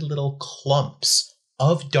tiny little clumps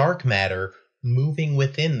of dark matter moving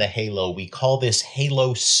within the halo. We call this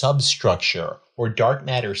halo substructure or dark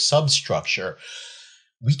matter substructure.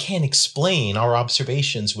 We can't explain our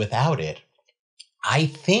observations without it. I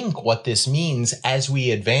think what this means as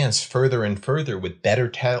we advance further and further with better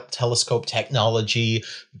telescope technology,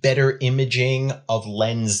 better imaging of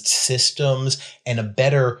lensed systems, and a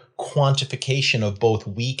better quantification of both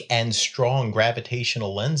weak and strong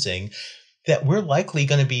gravitational lensing, that we're likely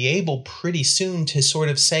going to be able pretty soon to sort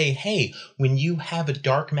of say, hey, when you have a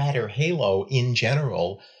dark matter halo in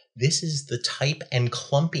general, this is the type and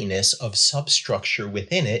clumpiness of substructure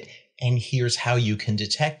within it, and here's how you can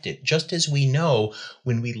detect it. Just as we know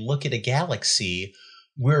when we look at a galaxy,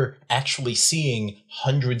 we're actually seeing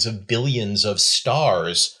hundreds of billions of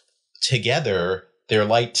stars together their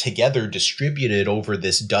light together distributed over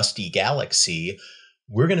this dusty galaxy,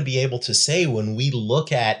 we're going to be able to say when we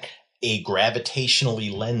look at a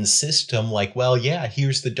gravitationally lensed system, like, well, yeah,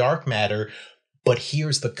 here's the dark matter, but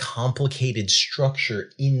here's the complicated structure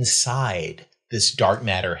inside this dark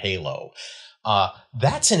matter halo.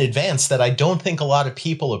 That's an advance that I don't think a lot of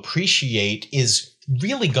people appreciate is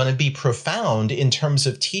really going to be profound in terms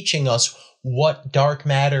of teaching us what dark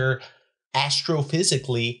matter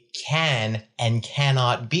astrophysically can and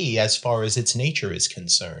cannot be as far as its nature is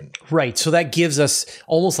concerned. Right. So that gives us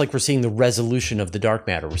almost like we're seeing the resolution of the dark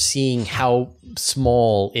matter. We're seeing how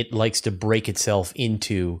small it likes to break itself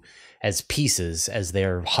into as pieces as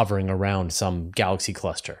they're hovering around some galaxy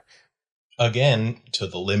cluster. Again, to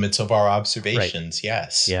the limits of our observations, right.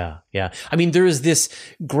 Yes. Yeah, yeah. I mean, there is this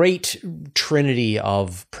great trinity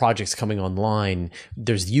of projects coming online.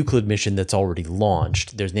 There's the Euclid mission that's already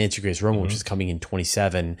launched. There's Nancy Grace Roman, which is coming in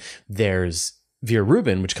 2027. There's Vera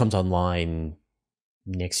Rubin, which comes online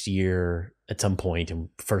next year at some point, and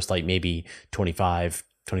first light maybe 24,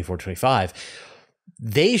 25.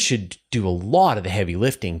 They should do a lot of the heavy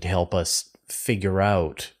lifting to help us figure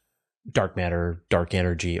out dark matter, dark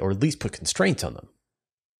energy, or at least put constraints on them.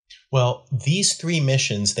 Well, these three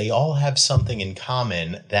missions, they all have something in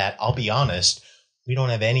common that, I'll be honest, we don't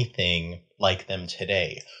have anything like them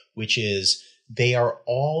today, which is they are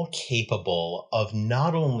all capable of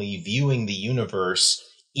not only viewing the universe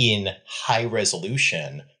in high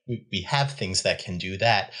resolution, we have things that can do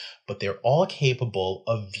that, but they're all capable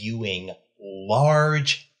of viewing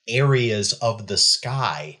large areas of the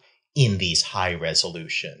sky in these high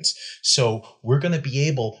resolutions. So we're going to be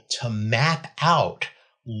able to map out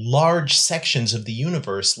large sections of the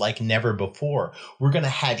universe like never before. We're going to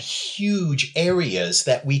have huge areas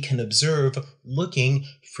that we can observe looking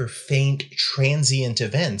for faint transient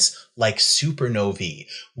events like supernovae.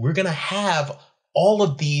 We're going to have all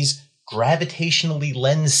of these gravitationally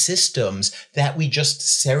lensed systems that we just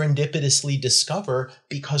serendipitously discover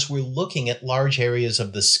because we're looking at large areas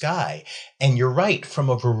of the sky. And you're right, from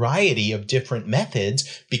a variety of different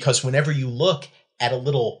methods, because whenever you look at a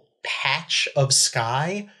little patch of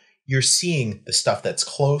sky, you're seeing the stuff that's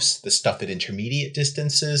close, the stuff at intermediate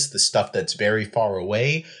distances, the stuff that's very far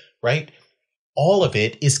away, right? All of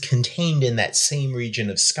it is contained in that same region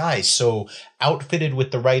of sky. So outfitted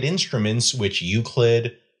with the right instruments, which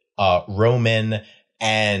Euclid, Roman,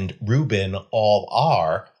 and Rubin all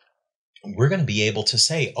are, we're going to be able to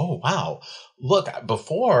say, oh, wow, look,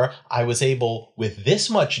 before I was able with this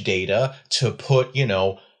much data to put,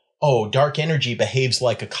 dark energy behaves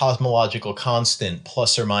like a cosmological constant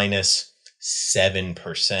plus or minus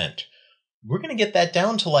 7%. We're going to get that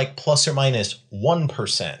down to like plus or minus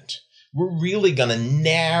 1%. We're really going to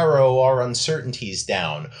narrow our uncertainties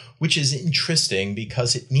down, which is interesting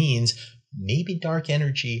because it means maybe dark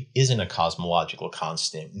energy isn't a cosmological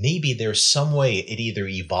constant. Maybe there's some way it either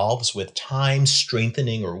evolves with time,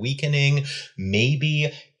 strengthening or weakening. Maybe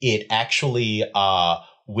it actually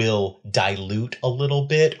will dilute a little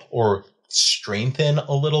bit or strengthen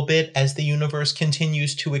a little bit as the universe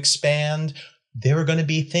continues to expand. There are going to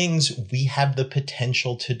be things we have the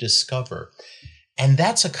potential to discover. And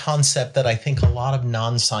that's a concept that I think a lot of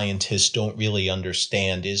non-scientists don't really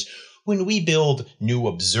understand is when we build new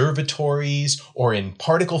observatories, or in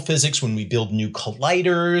particle physics, when we build new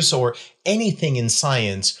colliders, or anything in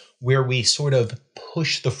science where we sort of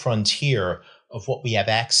push the frontier of what we have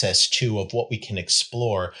access to, of what we can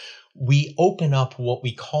explore, we open up what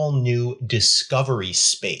we call new discovery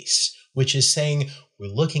space, which is saying we're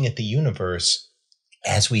looking at the universe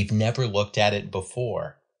as we've never looked at it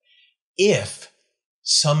before. If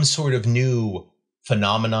some sort of new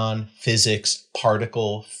phenomenon, physics,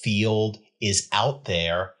 particle, field is out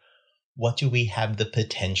there, what do we have the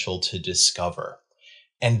potential to discover?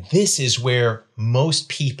 And this is where most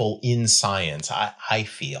people in science, I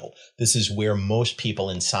feel, this is where most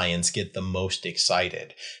people in science get the most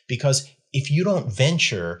excited. Because if you don't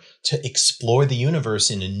venture to explore the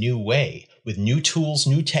universe in a new way, with new tools,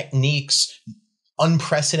 new techniques,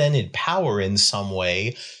 unprecedented power in some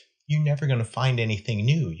way, you're never going to find anything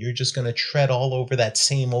new. You're just going to tread all over that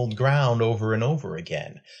same old ground over and over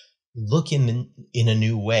again. Look in a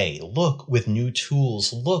new way. Look with new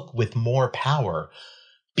tools. Look with more power.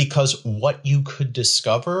 Because what you could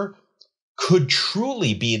discover could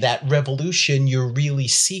truly be that revolution you're really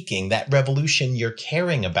seeking, that revolution you're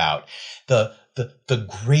caring about, the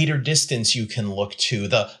greater distance you can look to,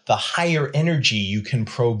 the higher energy you can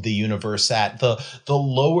probe the universe at, the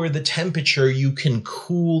lower the temperature you can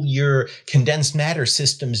cool your condensed matter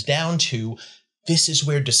systems down to. This is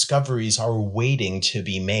where discoveries are waiting to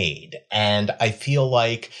be made. And I feel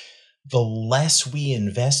like the less we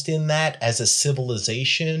invest in that as a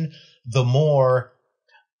civilization, the more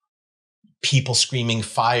people screaming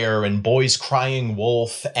fire and boys crying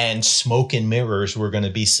wolf and smoke and mirrors we're going to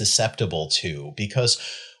be susceptible to. Because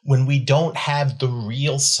when we don't have the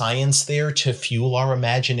real science there to fuel our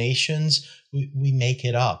imaginations, we make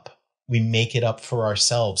it up. We make it up for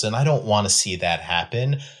ourselves. And I don't want to see that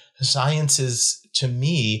happen. Science is, to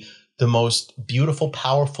me, the most beautiful,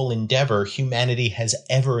 powerful endeavor humanity has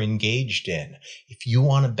ever engaged in. If you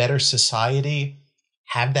want a better society,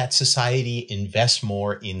 have that society invest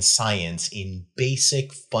more in science, in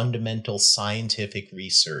basic, fundamental scientific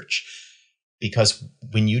research. Because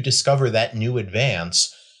when you discover that new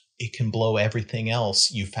advance, it can blow everything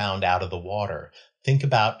else you found out of the water. Think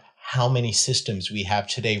about how many systems we have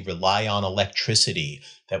today rely on electricity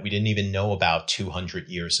that we didn't even know about 200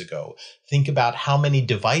 years ago. Think about how many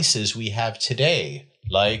devices we have today,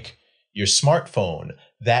 like your smartphone,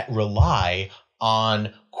 that rely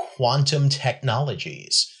on quantum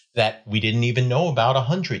technologies that we didn't even know about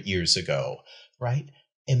 100 years ago, right?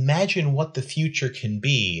 Imagine what the future can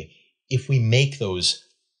be if we make those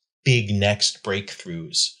big next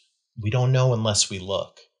breakthroughs. We don't know unless we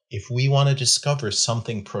look. If we want to discover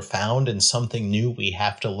something profound and something new, we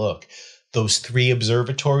have to look. Those 3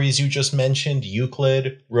 observatories you just mentioned,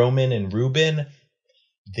 Euclid, Roman, and Rubin,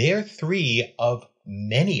 they're 3 of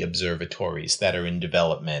many observatories that are in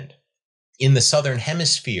development. In the Southern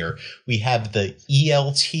Hemisphere, we have the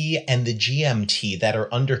ELT and the GMT that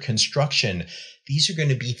are under construction. These are going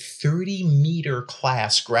to be 30-meter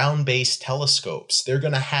class ground-based telescopes. They're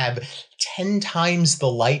going to have 10 times the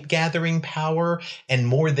light gathering power and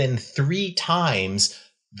more than 3 times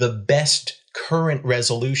the best current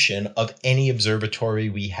resolution of any observatory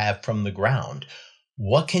we have from the ground.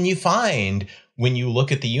 What can you find when you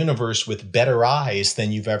look at the universe with better eyes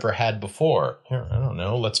than you've ever had before? Here, I don't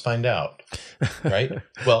know. Let's find out. Right?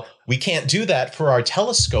 Well, we can't do that for our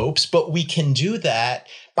telescopes, but we can do that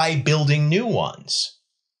by building new ones.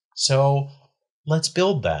 So let's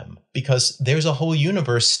build them, because there's a whole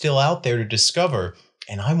universe still out there to discover,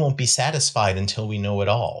 and I won't be satisfied until we know it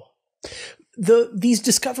all. These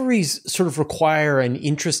discoveries sort of require an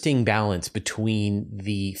interesting balance between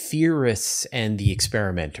the theorists and the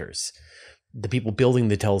experimenters. The people building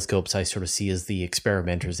the telescopes I sort of see as the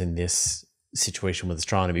experimenters in this situation with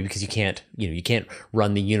astronomy, because you can't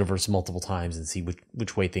run the universe multiple times and see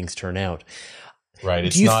which way things turn out. Right.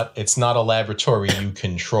 It's not a laboratory you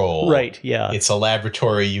control. Right. Yeah. It's a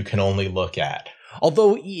laboratory you can only look at.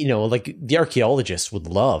 Although, like the archaeologists would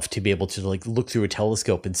love to be able to like look through a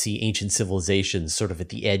telescope and see ancient civilizations sort of at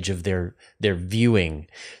the edge of their viewing.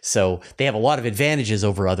 So they have a lot of advantages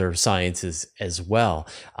over other sciences as well.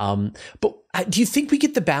 But do you think we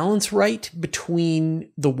get the balance right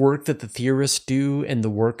between the work that the theorists do and the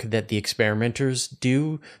work that the experimenters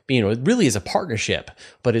do? It really is a partnership,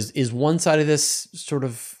 but is one side of this sort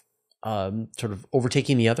of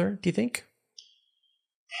overtaking the other, do you think?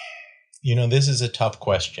 This is a tough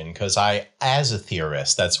question because as a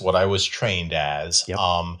theorist, that's what I was trained as. Yep.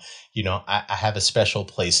 I have a special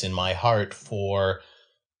place in my heart for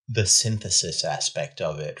the synthesis aspect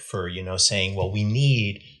of it, for, saying, well, we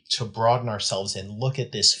need to broaden ourselves and look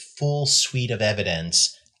at this full suite of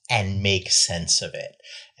evidence and make sense of it.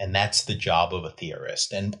 And that's the job of a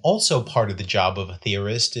theorist. And also part of the job of a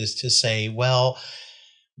theorist is to say, well,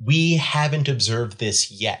 we haven't observed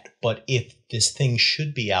this yet, but if this thing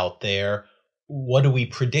should be out there, what do we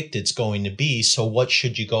predict it's going to be? So what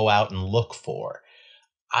should you go out and look for?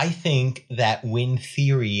 I think that when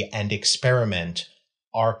theory and experiment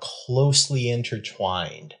are closely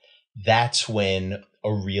intertwined, that's when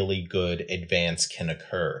a really good advance can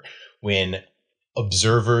occur. When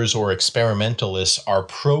observers or experimentalists are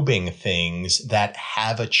probing things that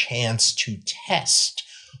have a chance to test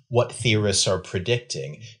what theorists are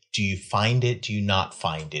predicting. Do you find it? Do you not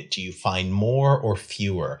find it? Do you find more or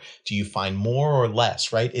fewer? Do you find more or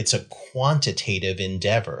less, right? It's a quantitative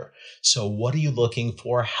endeavor. So what are you looking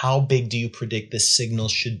for? How big do you predict the signal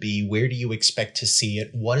should be? Where do you expect to see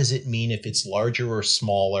it? What does it mean if it's larger or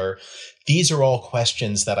smaller? These are all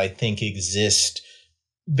questions that I think exist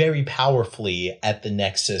very powerfully at the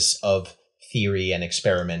nexus of theory and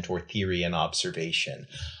experiment, or theory and observation.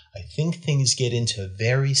 I think things get into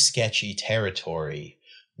very sketchy territory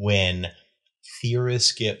when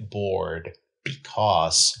theorists get bored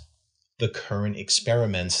because the current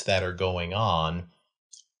experiments that are going on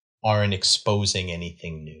aren't exposing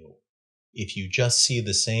anything new. If you just see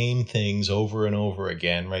the same things over and over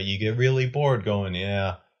again, right, you get really bored going,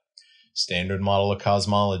 yeah, Standard model of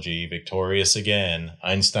cosmology, victorious again.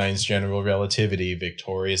 Einstein's general relativity,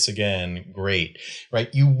 victorious again. Great,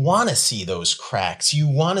 right? You want to see those cracks. You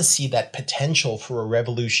want to see that potential for a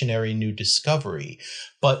revolutionary new discovery.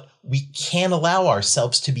 But we can't allow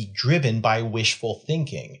ourselves to be driven by wishful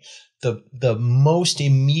thinking. The most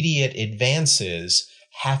immediate advances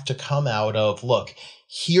have to come out of, look,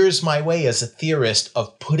 here's my way as a theorist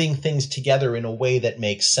of putting things together in a way that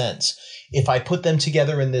makes sense. If I put them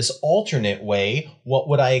together in this alternate way, what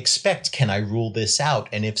would I expect? Can I rule this out?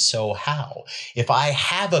 And if so, how? If I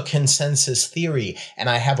have a consensus theory and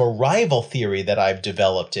I have a rival theory that I've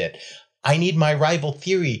developed I need my rival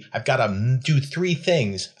theory. I've got to do three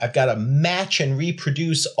things. I've got to match and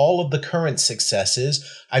reproduce all of the current successes.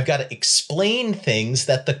 I've got to explain things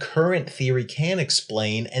that the current theory can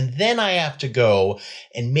explain. And then I have to go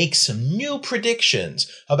and make some new predictions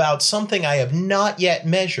about something I have not yet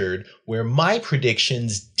measured, where my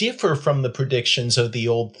predictions differ from the predictions of the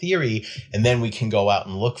old theory. And then we can go out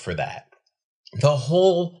and look for that. The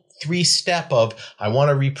whole three-step of I want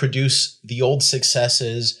to reproduce the old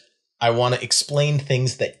successes, I want to explain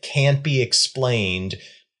things that can't be explained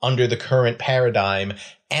under the current paradigm,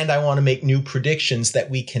 and I want to make new predictions that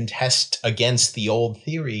we can test against the old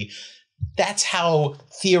theory. That's how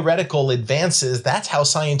theoretical advances, that's how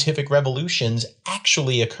scientific revolutions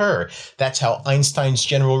actually occur. That's how Einstein's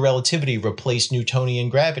general relativity replaced Newtonian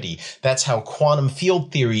gravity. That's how quantum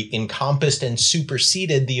field theory encompassed and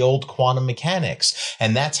superseded the old quantum mechanics.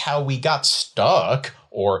 And that's how we got stuck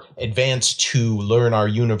or advanced to learn our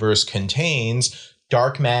universe contains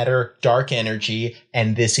dark matter, dark energy,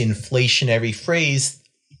 and this inflationary phase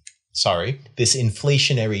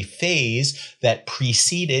that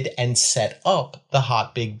preceded and set up the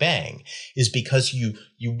hot Big Bang, is because you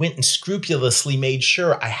went and scrupulously made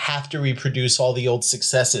sure I have to reproduce all the old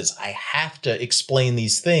successes. I have to explain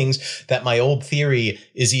these things that my old theory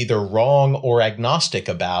is either wrong or agnostic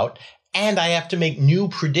about. And I have to make new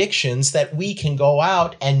predictions that we can go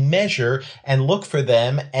out and measure and look for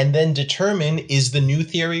them and then determine, is the new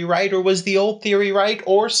theory right, or was the old theory right,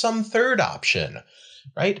 or some third option,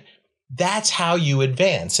 right? That's how you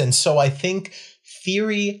advance. And so I think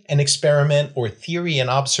theory and experiment, or theory and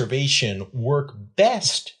observation, work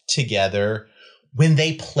best together when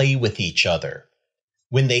they play with each other.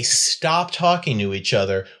 When they stop talking to each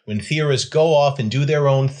other, when theorists go off and do their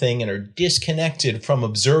own thing and are disconnected from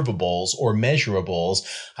observables or measurables,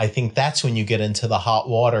 I think that's when you get into the hot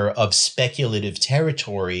water of speculative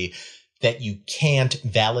territory that you can't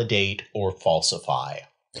validate or falsify.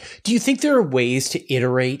 Do you think there are ways to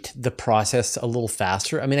iterate the process a little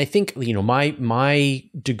faster? I mean, I think, my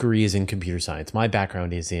degree is in computer science. My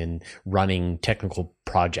background is in running technical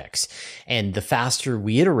projects. And the faster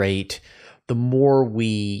we iterate, the more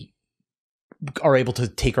we are able to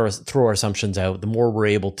throw our assumptions out, the more we're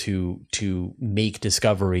able to make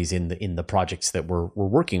discoveries in the projects that we're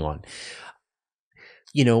working on.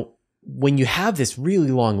 When you have this really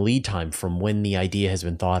long lead time from when the idea has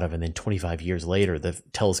been thought of, and then 25 years later the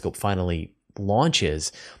telescope finally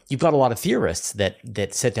launches, you've got a lot of theorists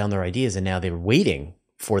that set down their ideas, and now they're waiting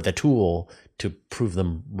for the tool to prove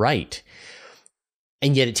them right.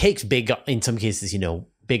 And yet it takes in some cases,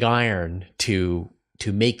 big iron to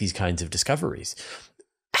make these kinds of discoveries.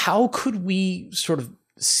 How could we sort of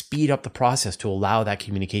speed up the process to allow that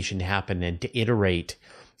communication to happen and to iterate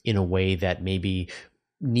in a way that maybe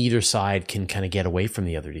neither side can kind of get away from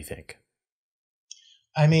the other, do you think?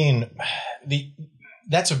 I mean,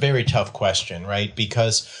 that's a very tough question, right?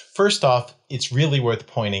 Because first off, it's really worth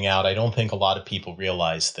pointing out, I don't think a lot of people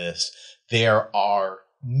realize this, there are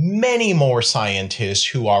many more scientists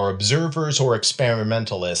who are observers or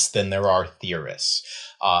experimentalists than there are theorists.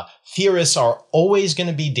 Theorists are always going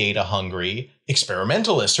to be data hungry.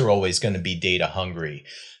 Experimentalists are always going to be data hungry.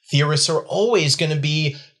 Theorists are always going to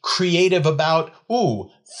be creative about,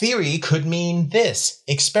 theory could mean this.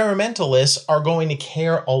 Experimentalists are going to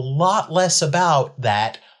care a lot less about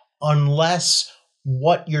that unless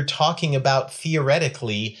what you're talking about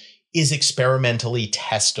theoretically is experimentally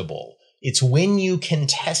testable. It's when you can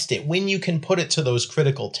test it, when you can put it to those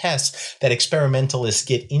critical tests, that experimentalists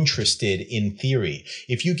get interested in theory.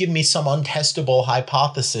 If you give me some untestable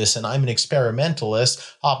hypothesis and I'm an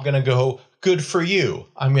experimentalist, I'm going to go, good for you.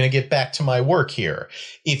 I'm going to get back to my work here.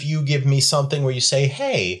 If you give me something where you say,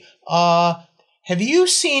 hey, have you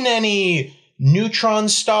seen any neutron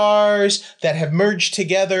stars that have merged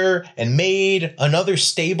together and made another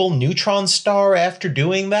stable neutron star after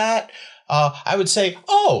doing that? I would say,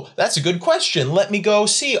 oh, that's a good question. Let me go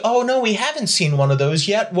see. Oh, no, we haven't seen one of those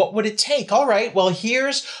yet. What would it take? All right, well,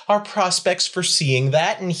 here's our prospects for seeing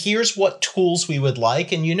that, and here's what tools we would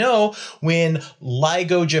like. And when when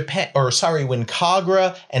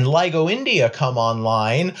Kagra and LIGO India come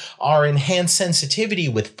online, our enhanced sensitivity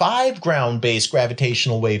with 5 ground-based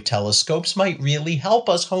gravitational wave telescopes might really help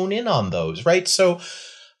us hone in on those, right? So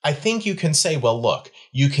I think you can say, well, look,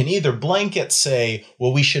 you can either blanket say,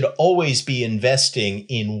 well, we should always be investing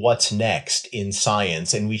in what's next in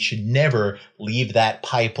science, and we should never leave that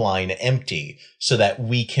pipeline empty so that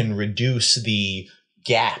we can reduce the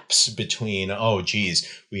gaps between, oh, geez,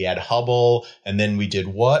 we had Hubble, and then we did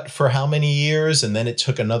what for how many years? And then it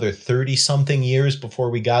took another 30-something years before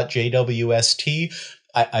we got JWST.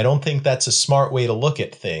 I don't think that's a smart way to look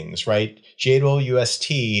at things, right?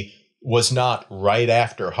 JWST was not right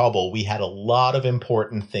after Hubble. We had a lot of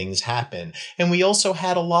important things happen. And we also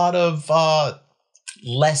had a lot of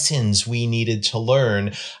lessons we needed to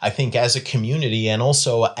learn, I think, as a community and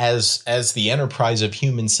also as the enterprise of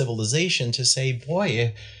human civilization to say,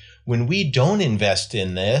 boy, when we don't invest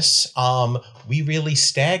in this, we really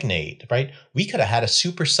stagnate, right? We could have had a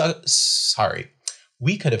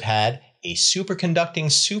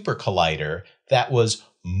superconducting super collider that was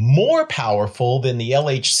more powerful than the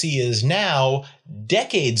LHC is now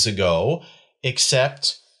decades ago,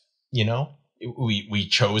 except, we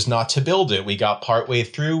chose not to build it. We got partway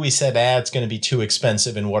through. We said, it's going to be too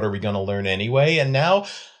expensive, and what are we going to learn anyway? And now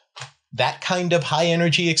that kind of high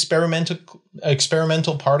energy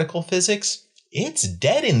experimental particle physics, it's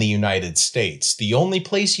dead in the United States. The only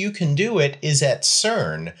place you can do it is at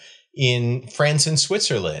CERN in France and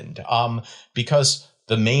Switzerland, because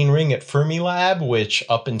the main ring at Fermilab, which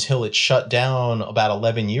up until it shut down about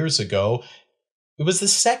 11 years ago, it was the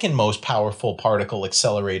second most powerful particle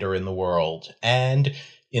accelerator in the world. And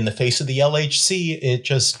in the face of the LHC, it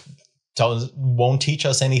just won't teach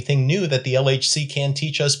us anything new that the LHC can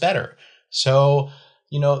teach us better. So,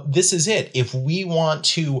 this is it. If we want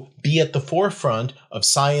to be at the forefront of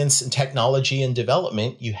science and technology and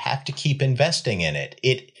development, you have to keep investing in it.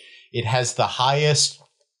 It has the highest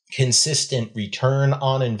consistent return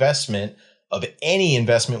on investment of any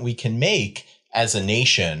investment we can make as a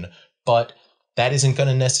nation, but that isn't going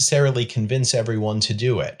to necessarily convince everyone to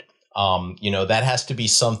do it. That has to be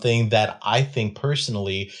something that I think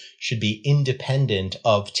personally should be independent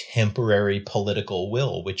of temporary political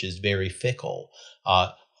will, which is very fickle.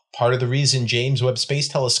 Part of the reason James Webb Space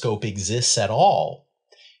Telescope exists at all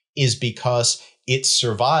is because it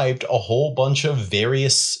survived a whole bunch of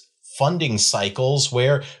various funding cycles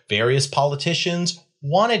where various politicians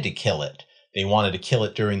wanted to kill it. They wanted to kill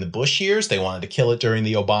it during the Bush years. They wanted to kill it during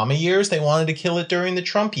the Obama years. They wanted to kill it during the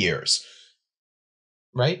Trump years.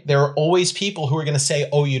 Right? There are always people who are going to say,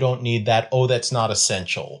 oh, you don't need that. Oh, that's not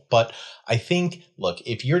essential. But I think, look,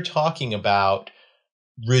 if you're talking about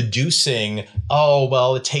reducing, oh,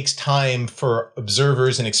 well, it takes time for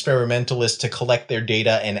observers and experimentalists to collect their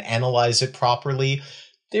data and analyze it properly,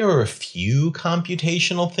 there are a few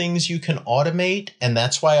computational things you can automate, and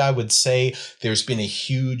that's why I would say there's been a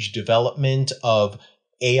huge development of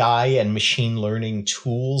AI and machine learning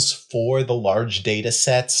tools for the large data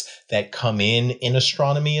sets that come in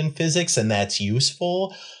astronomy and physics, and that's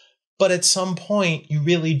useful. But at some point, you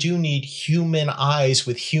really do need human eyes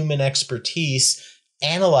with human expertise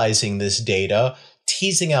analyzing this data,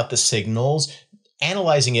 teasing out the signals,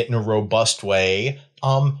 analyzing it in a robust way,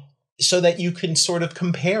 so that you can sort of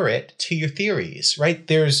compare it to your theories, right?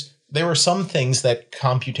 There are some things that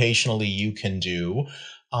computationally you can do,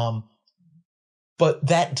 but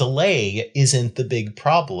that delay isn't the big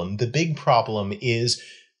problem. The big problem is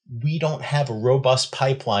we don't have a robust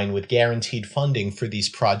pipeline with guaranteed funding for these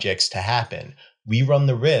projects to happen. We run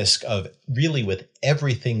the risk of, really with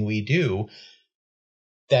everything we do,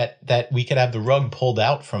 that we could have the rug pulled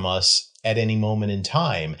out from us at any moment in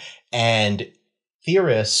time. And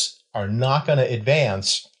theorists are not going to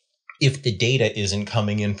advance if the data isn't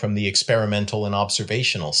coming in from the experimental and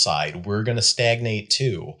observational side. We're going to stagnate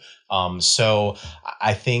too. So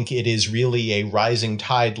I think it is really a rising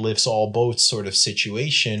tide lifts all boats sort of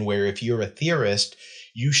situation where if you're a theorist,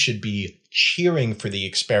 you should be cheering for the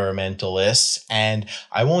experimentalists. And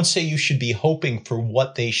I won't say you should be hoping for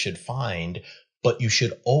what they should find, but you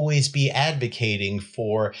should always be advocating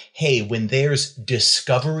for, hey, when there's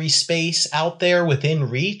discovery space out there within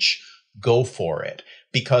reach, go for it.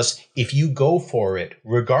 Because if you go for it,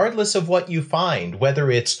 regardless of what you find, whether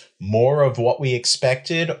it's more of what we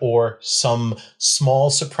expected or some small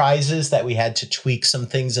surprises that we had to tweak some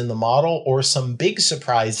things in the model or some big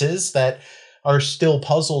surprises that are still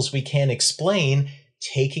puzzles we can't explain,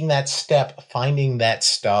 taking that step, finding that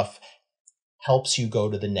stuff helps you go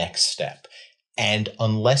to the next step. And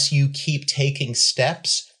unless you keep taking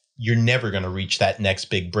steps, you're never going to reach that next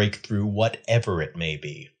big breakthrough, whatever it may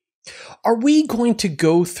be. Are we going to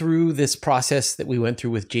go through this process that we went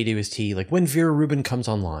through with JWST, like when Vera Rubin comes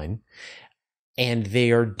online and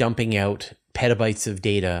they are dumping out petabytes of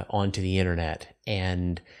data onto the internet,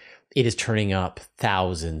 and it is turning up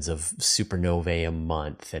thousands of supernovae a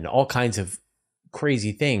month and all kinds of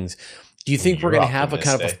crazy things? Do you think we're going to have a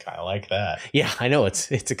kind of I like that. Yeah, I know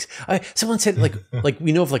someone said like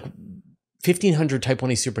we know of like 1,500 Type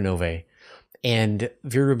 1a supernovae, and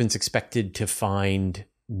Vera Rubin's expected to find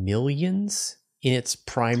millions in its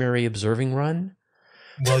primary observing run.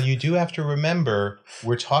 Well, you do have to remember,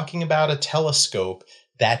 we're talking about a telescope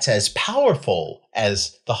that's as powerful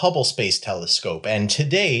as the Hubble Space Telescope. And to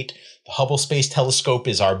date, the Hubble Space Telescope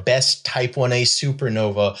is our best Type 1a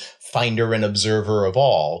supernova finder and observer of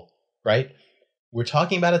all, right? We're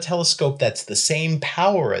talking about a telescope that's the same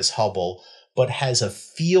power as Hubble, but has a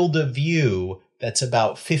field of view that's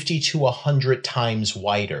about 50 to 100 times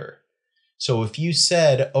wider. So if you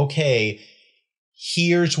said, okay,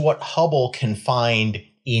 here's what Hubble can find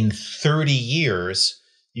in 30 years,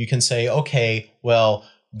 you can say, okay, well,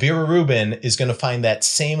 Vera Rubin is going to find that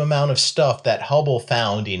same amount of stuff that Hubble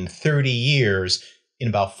found in 30 years in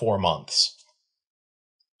about 4 months.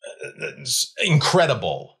 It's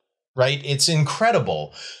incredible, right? It's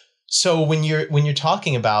incredible. So when you're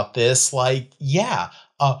talking about this, like, yeah,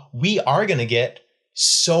 we are going to get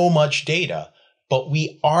so much data, but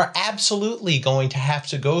we are absolutely going to have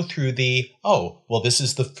to go through this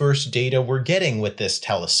is the first data we're getting with this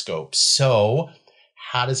telescope. So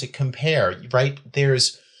how does it compare, right?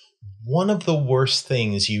 There's one of the worst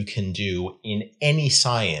things you can do in any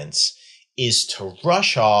science is to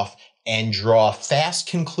rush off and draw fast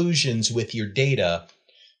conclusions with your data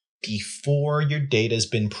before your data's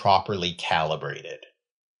been properly calibrated.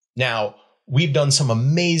 Now, we've done some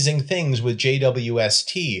amazing things with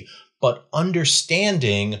JWST, but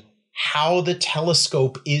understanding how the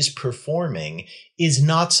telescope is performing is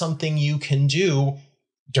not something you can do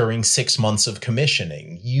during 6 months of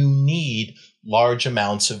commissioning. You need large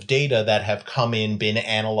amounts of data that have come in, been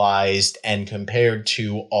analyzed, and compared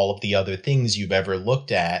to all of the other things you've ever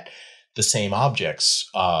looked at, the same objects,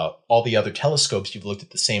 all the other telescopes you've looked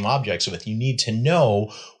at the same objects with. You need to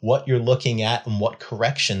know what you're looking at and what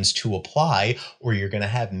corrections to apply, or you're going to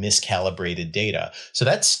have miscalibrated data. So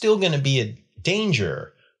that's still going to be a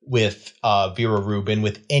danger with Vera Rubin,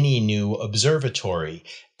 with any new observatory.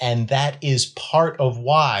 And that is part of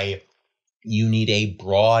why you need a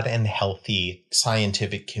broad and healthy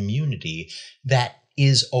scientific community that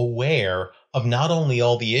is aware of not only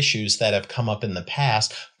all the issues that have come up in the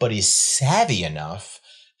past, but is savvy enough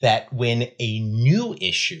that when a new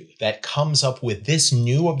issue that comes up with this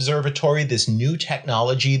new observatory, this new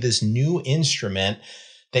technology, this new instrument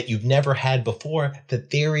that you've never had before, that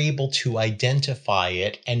they're able to identify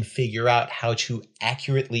it and figure out how to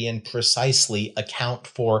accurately and precisely account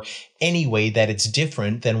for any way that it's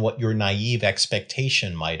different than what your naive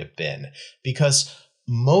expectation might have been. Because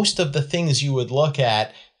most of the things you would look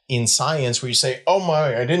at in science where you say, oh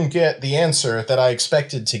my, I didn't get the answer that I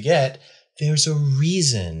expected to get, there's a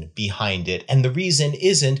reason behind it. And the reason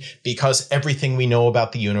isn't because everything we know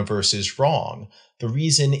about the universe is wrong. The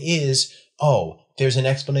reason is, there's an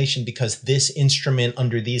explanation because this instrument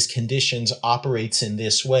under these conditions operates in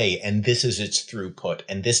this way, and this is its throughput,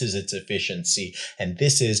 and this is its efficiency, and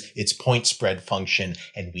this is its point spread function.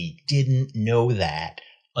 And we didn't know that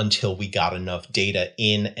until we got enough data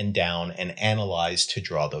in and down and analyzed to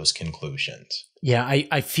draw those conclusions. Yeah,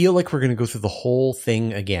 I feel like we're going to go through the whole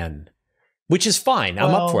thing again, which is fine.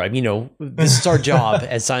 I'm up for it. This is our job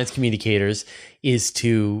as science communicators is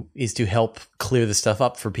to help clear the stuff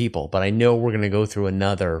up for people. But I know we're going to go through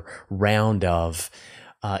another round of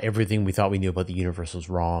everything we thought we knew about the universe was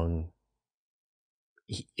wrong.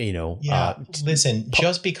 Listen,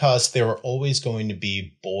 just because there are always going to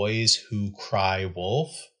be boys who cry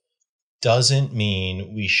wolf doesn't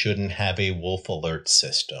mean we shouldn't have a wolf alert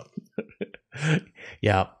system.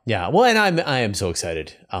 Yeah. Well, and I am so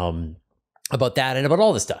excited about that and about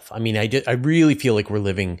all this stuff. I really feel like we're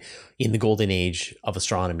living in the golden age of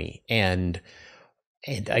astronomy, and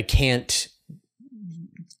I can't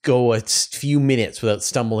go a few minutes without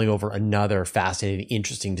stumbling over another fascinating,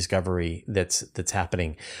 interesting discovery that's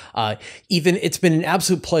happening. Ethan, it's been an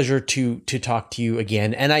absolute pleasure to talk to you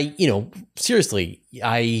again. And seriously,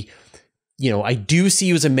 I do see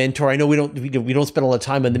you as a mentor. I know we don't spend a lot of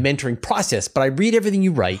time on the mentoring process, but I read everything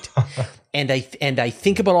you write, and I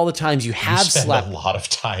think about all the times you have slapped a lot of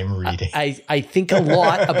time reading. I think a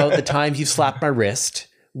lot about the times you've slapped my wrist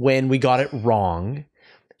when we got it wrong,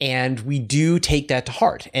 and we do take that to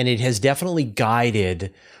heart, and it has definitely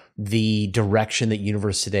guided the direction that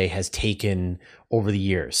Universe Today has taken over the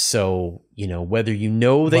years. So, whether that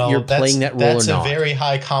you're playing that role or not. That's a very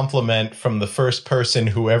high compliment from the first person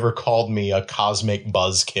who ever called me a cosmic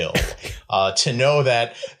buzzkill. To know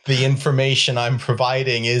that the information I'm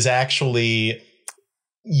providing is actually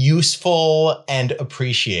useful and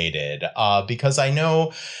appreciated. Because I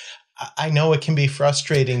know it can be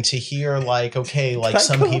frustrating to hear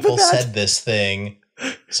some people said this thing.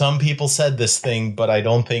 Some people said this thing, but I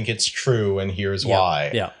don't think it's true, and here's why.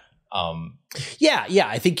 Yeah.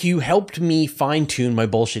 I think you helped me fine tune my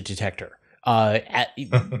bullshit detector.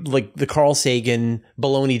 Like the Carl Sagan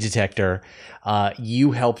baloney detector.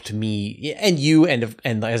 You helped me,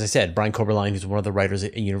 and as I said, Brian Coberline, who's one of the writers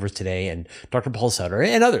at Universe Today, and Dr. Paul Sutter,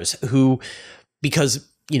 and others because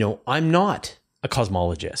I'm not a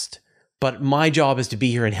cosmologist, but my job is to be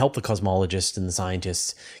here and help the cosmologists and the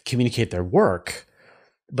scientists communicate their work,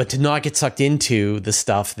 but to not get sucked into the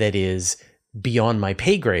stuff that is beyond my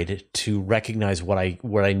pay grade, to recognize what I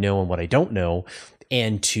know and what I don't know,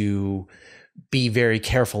 and to be very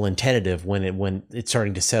careful and tentative when it's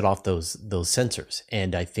starting to set off those sensors.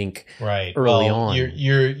 And I think early on,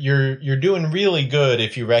 you're doing really good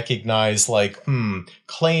if you recognize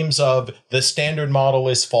claims of the standard model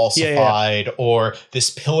is falsified, or this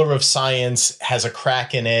pillar of science has a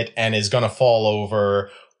crack in it and is going to fall over,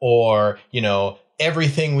 or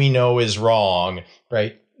everything we know is wrong,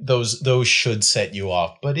 right? Those should set you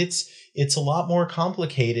off. But it's a lot more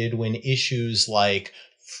complicated when issues like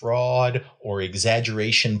fraud or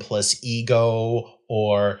exaggeration plus ego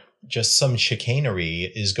or just some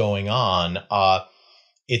chicanery is going on.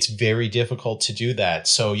 It's very difficult to do that.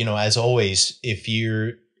 So, as always, if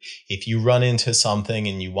you run into something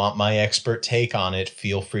and you want my expert take on it,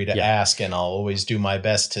 feel free to ask, and I'll always do my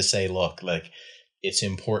best to say, look, it's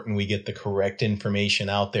important we get the correct information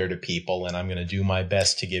out there to people, and I'm going to do my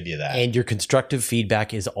best to give you that. And your constructive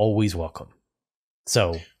feedback is always welcome.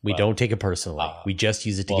 So we don't take it personally. We just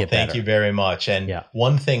use it to get better. Thank you very much. And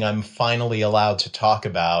one thing I'm finally allowed to talk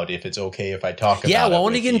about, if it's okay if I talk about it. I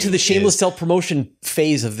want to get into the shameless self-promotion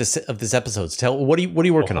phase of this episode. Tell what are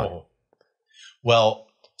you working on? Well,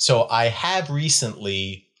 so I have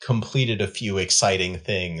recently completed a few exciting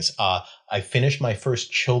things. I finished my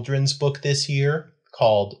first children's book this year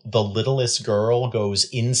called The Littlest Girl Goes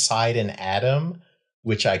Inside an Atom,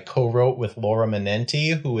 which I co-wrote with Laura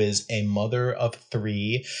Manenti, who is a mother of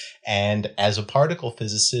 3, and as a particle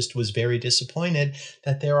physicist was very disappointed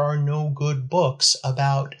that there are no good books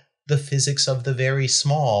about the physics of the very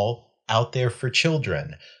small out there for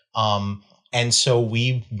children. And so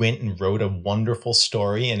we went and wrote a wonderful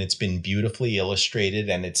story, and it's been beautifully illustrated,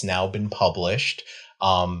 and it's now been published.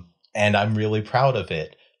 And I'm really proud of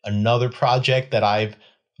it. Another project that I've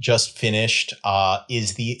just finished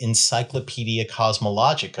is the Encyclopedia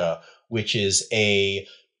Cosmologica, which is a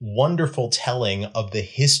wonderful telling of the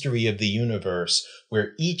history of the universe,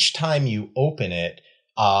 where each time you open it,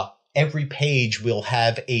 every page will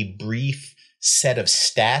have a brief set of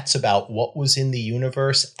stats about what was in the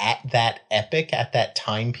universe at that epoch, at that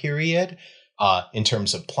time period, in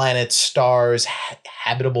terms of planets, stars,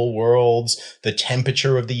 habitable worlds, the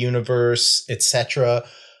temperature of the universe, etc.,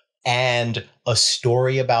 and a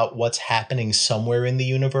story about what's happening somewhere in the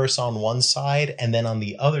universe on one side. And then on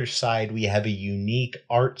the other side, we have a unique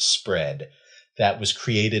art spread that was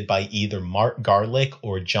created by either Mark Garlick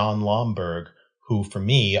or John Lomberg, who for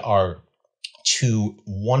me are 2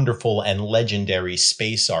 wonderful and legendary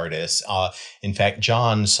space artists. In fact,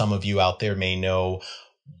 John, some of you out there may know,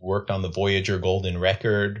 worked on the Voyager Golden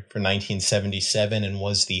Record for 1977 and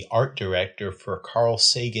was the art director for Carl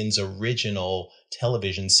Sagan's original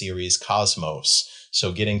television series Cosmos.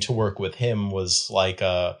 So getting to work with him was like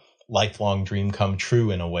a lifelong dream come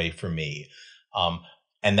true in a way for me.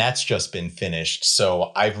 And that's just been finished.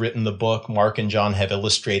 So I've written the book, Mark and John have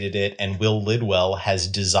illustrated it, and Will Lidwell has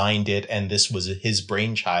designed it, and this was his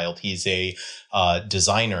brainchild. He's a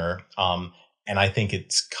designer, and I think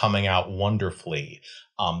it's coming out wonderfully.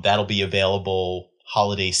 That'll be available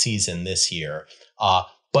holiday season this year.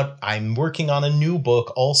 But I'm working on a new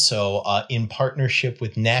book also in partnership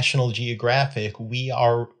with National Geographic. We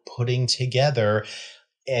are putting together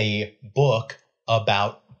a book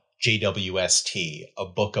about JWST, a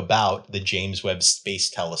book about the James Webb Space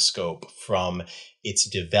Telescope from its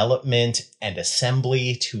development and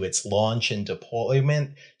assembly to its launch and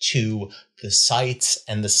deployment to the sights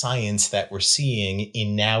and the science that we're seeing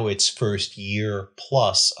in now its first year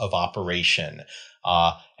plus of operation.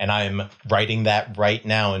 And I'm writing that right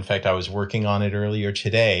now. In fact, I was working on it earlier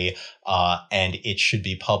today, and it should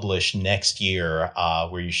be published next year,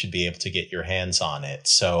 where you should be able to get your hands on it.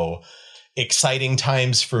 So exciting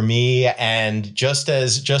times for me. And just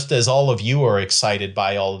as all of you are excited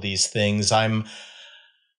by all of these things,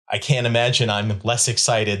 I can't imagine I'm less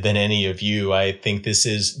excited than any of you. I think this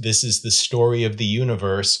is the story of the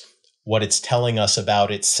universe, what it's telling us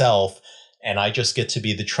about itself. And I just get to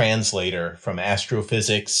be the translator from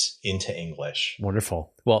astrophysics into English.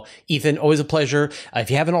 Wonderful. Well, Ethan, always a pleasure. If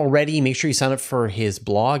you haven't already, make sure you sign up for his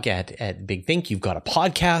blog at Big Think. You've got a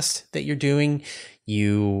podcast that you're doing.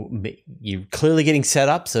 You're clearly getting set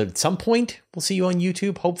up. So at some point, we'll see you on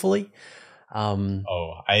YouTube, hopefully.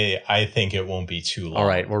 I think it won't be too long. All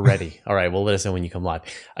right, we're ready. All right, well, let us know when you come live.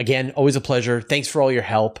 Again, always a pleasure. Thanks for all your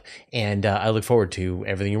help. And I look forward to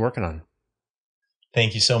everything you're working on.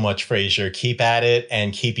 Thank you so much, Fraser. Keep at it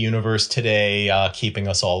and keep Universe Today keeping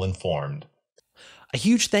us all informed. A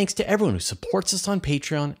huge thanks to everyone who supports us on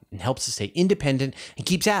Patreon and helps us stay independent and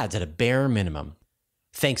keeps ads at a bare minimum.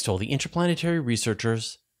 Thanks to all the interplanetary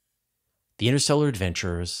researchers, the interstellar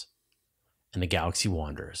adventurers, and the galaxy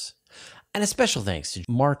wanderers. And a special thanks to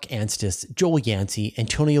Mark Anstis, Joel Yancey,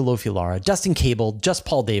 Antonio Lofilara, Dustin Cable, Just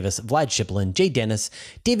Paul Davis, Vlad Shiplin, Jay Dennis,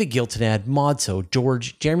 David Giltonad, Modso,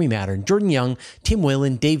 George, Jeremy Mattern, Jordan Young, Tim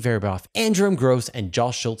Whalen, Dave Verboff, Andrew M. Gross, and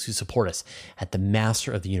Josh Schultz who support us at the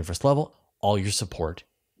Master of the Universe level. All your support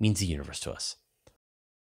means the universe to us.